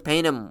because they're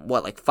paying him,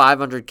 like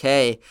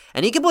 $500K,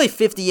 and he can play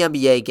 50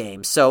 NBA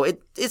games. So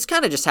it's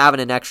kind of just having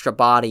an extra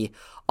body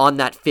on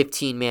that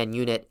 15-man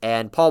unit.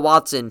 And Paul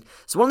Watson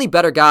is one of the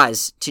better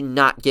guys to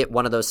not get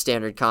one of those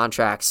standard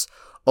contracts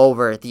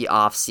over the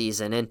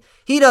offseason. And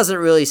he doesn't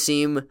really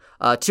seem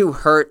too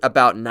hurt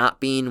about not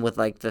being with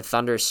like the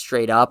Thunder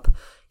straight up.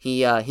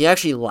 He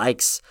actually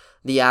likes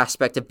the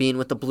aspect of being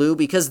with the Blue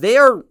because they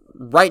are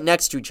right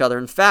next to each other.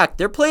 In fact,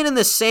 they're playing in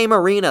the same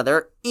arena.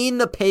 They're in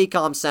the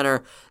Paycom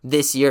Center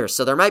this year.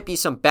 So there might be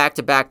some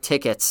back-to-back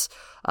tickets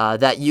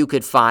that you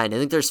could find. I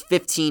think there's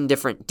 15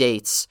 different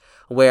dates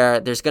where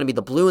there's going to be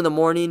the Blue in the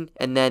morning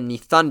and then the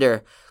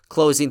Thunder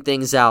closing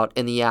things out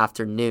in the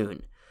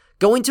afternoon.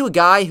 Going to a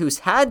guy who's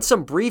had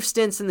some brief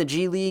stints in the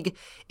G League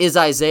is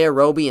Isaiah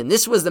Roby, and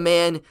this was the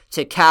man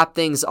to cap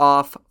things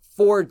off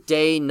for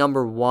day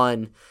number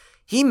 1.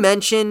 He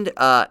mentioned,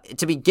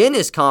 to begin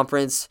his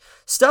conference,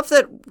 stuff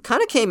that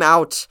kind of came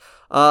out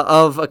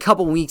of a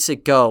couple weeks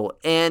ago,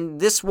 and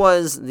this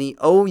was the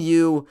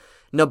OU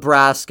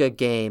Nebraska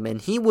game,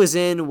 and he was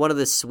in one of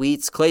the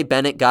suites. Clay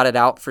Bennett got it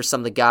out for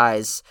some of the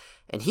guys,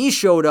 and he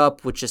showed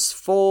up with just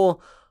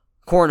full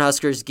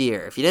Cornhuskers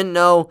gear. If you didn't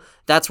know,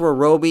 that's where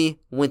Roby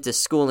went to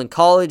school in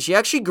college. He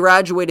actually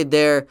graduated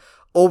there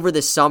over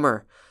the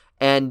summer,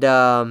 and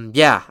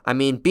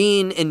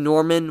being in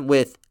Norman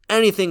with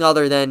anything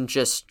other than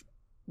just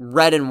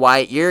red and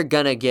white, you're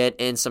gonna get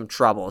in some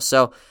trouble.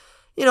 So,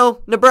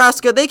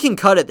 Nebraska, they can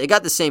cut it. They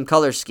got the same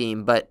color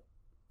scheme, but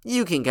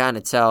you can kind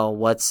of tell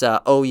what's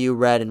OU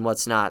red and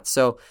what's not.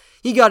 So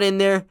he got in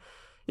there,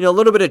 a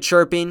little bit of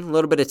chirping, a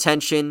little bit of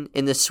tension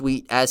in the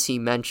suite, as he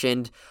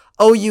mentioned.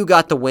 OU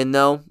got the win,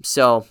 though,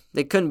 so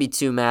they couldn't be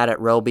too mad at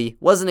Roby.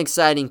 Was an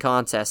exciting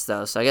contest,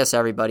 though, so I guess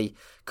everybody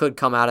could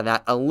come out of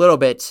that a little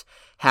bit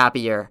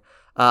happier.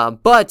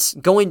 But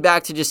going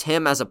back to just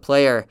him as a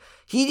player,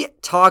 he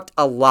talked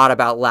a lot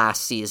about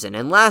last season,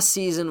 and last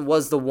season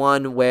was the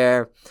one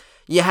where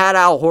you had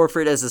Al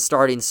Horford as the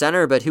starting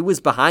center, but who was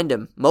behind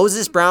him?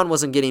 Moses Brown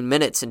wasn't getting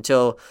minutes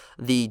until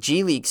the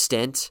G League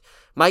stint.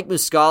 Mike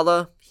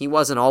Muscala, he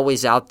wasn't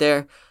always out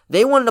there.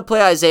 They wanted to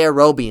play Isaiah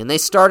Roby, and they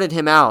started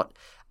him out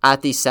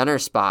at the center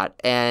spot,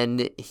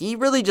 and he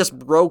really just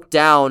broke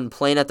down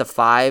playing at the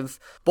 5,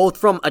 both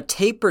from a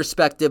tape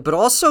perspective, but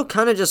also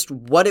kind of just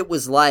what it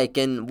was like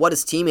and what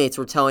his teammates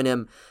were telling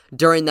him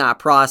during that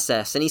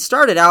process. And he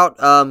started out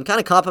kind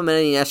of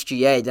complimenting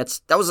SGA.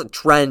 That was a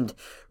trend,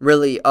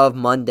 really, of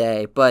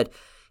Monday. But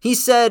he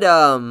said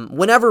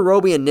whenever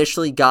Roby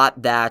initially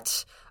got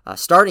that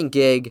starting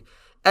gig,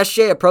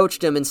 SGA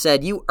approached him and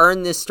said, "You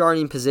earned this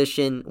starting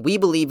position. We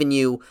believe in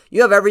you.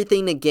 You have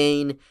everything to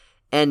gain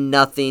and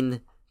nothing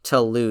to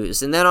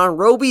lose." And then on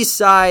Roby's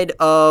side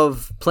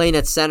of playing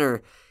at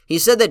center, he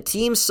said that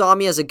teams saw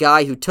me as a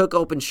guy who took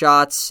open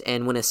shots,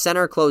 and when a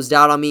center closed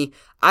out on me,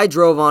 I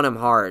drove on him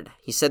hard.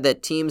 He said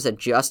that teams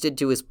adjusted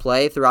to his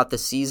play throughout the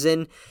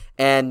season,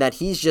 and that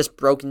he's just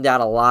broken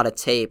down a lot of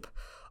tape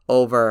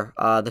over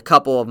the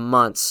couple of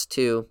months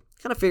to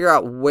kind of figure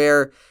out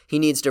where he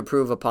needs to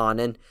improve upon.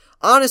 And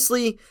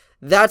honestly,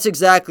 that's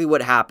exactly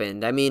what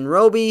happened. I mean,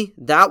 Roby,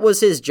 that was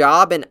his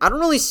job, and I don't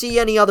really see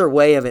any other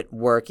way of it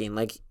working.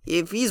 Like,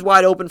 if he's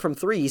wide open from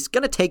 3, he's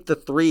going to take the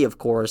 3, of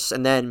course,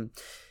 and then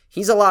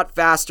he's a lot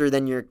faster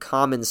than your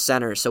common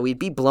center, so he'd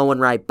be blowing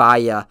right by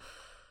you.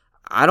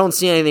 I don't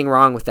see anything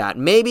wrong with that.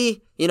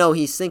 Maybe,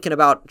 he's thinking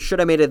about, should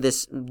I made it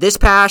this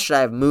pass? Should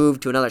I have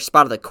moved to another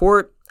spot of the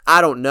court?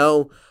 I don't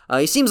know.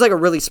 He seems like a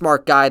really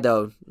smart guy,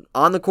 though,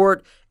 on the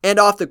court and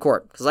off the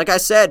court. Because like I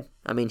said,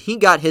 he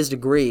got his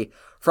degree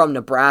from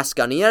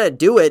Nebraska, and he had to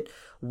do it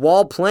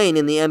while playing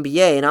in the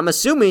NBA, and I'm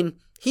assuming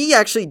he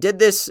actually did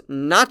this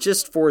not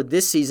just for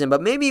this season,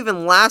 but maybe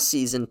even last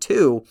season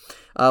too,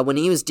 when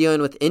he was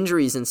dealing with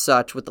injuries and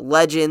such with the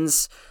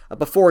Legends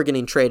before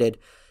getting traded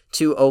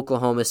to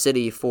Oklahoma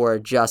City for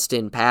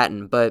Justin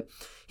Patton. But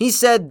he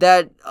said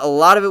that a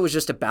lot of it was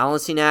just a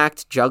balancing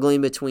act,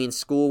 juggling between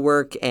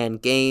schoolwork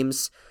and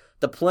games.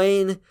 The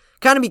plane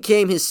kind of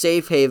became his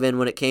safe haven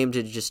when it came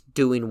to just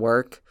doing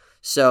work.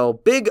 So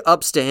big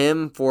ups to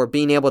him for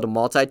being able to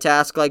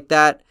multitask like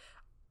that.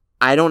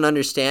 I don't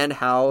understand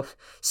how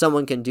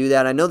someone can do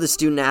that. I know the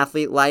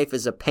student-athlete life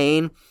is a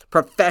pain.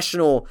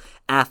 Professional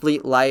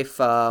athlete life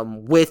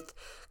with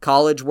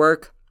college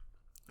work,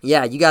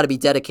 yeah, you got to be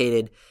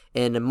dedicated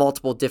in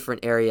multiple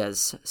different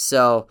areas.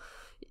 So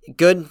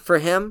good for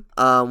him.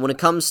 When it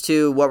comes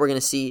to what we're going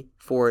to see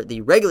for the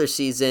regular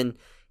season,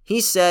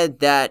 he said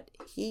that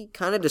he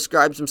kind of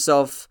describes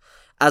himself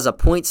as a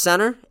point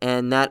center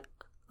and that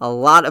a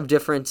lot of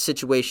different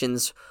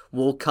situations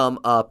will come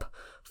up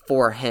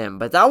for him.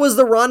 But that was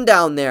the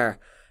rundown there.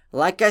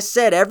 Like I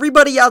said,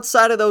 everybody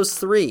outside of those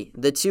 3,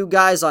 the 2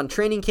 guys on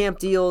training camp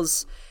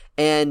deals,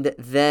 and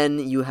then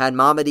you had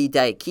Mamadi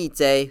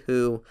Diakite,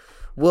 who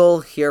we'll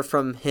hear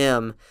from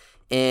him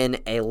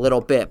in a little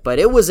bit. But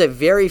it was a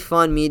very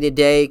fun media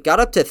day. Got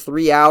up to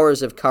 3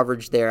 hours of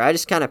coverage there. I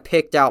just kind of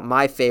picked out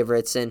my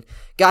favorites and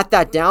got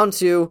that down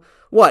to,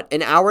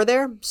 an hour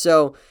there?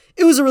 So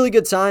it was a really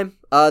good time.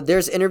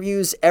 There's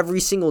interviews every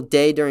single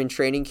day during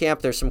training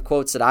camp. There's some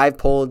quotes that I've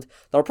pulled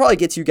that'll probably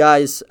get you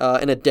guys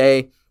in a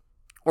day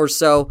or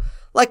so.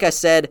 Like I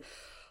said,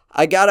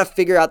 I gotta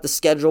figure out the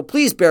schedule.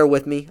 Please bear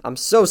with me. I'm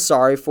so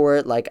sorry for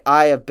it.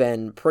 I have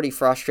been pretty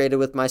frustrated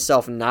with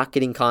myself not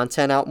getting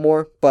content out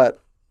more,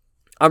 but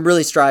I'm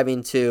really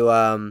striving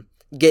to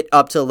get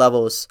up to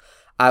levels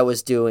I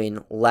was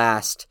doing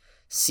last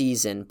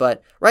season.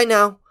 But right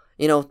now,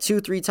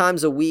 2-3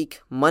 times a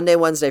week, Monday,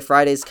 Wednesday,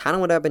 Friday is kind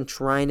of what I've been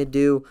trying to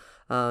do.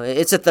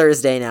 It's a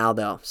Thursday now,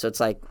 though, so it's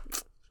like,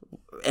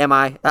 am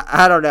I?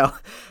 I don't know.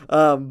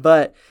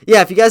 But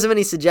yeah, if you guys have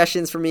any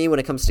suggestions for me when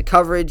it comes to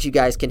coverage, you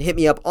guys can hit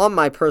me up on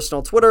my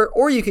personal Twitter,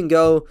 or you can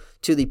go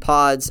to the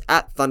pods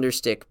at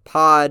Thunderstick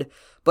Pod.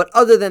 But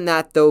other than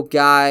that, though,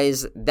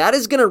 guys, that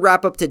is going to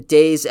wrap up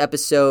today's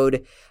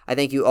episode. I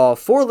thank you all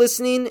for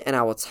listening, and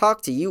I will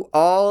talk to you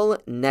all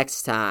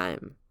next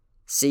time.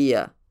 See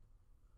ya.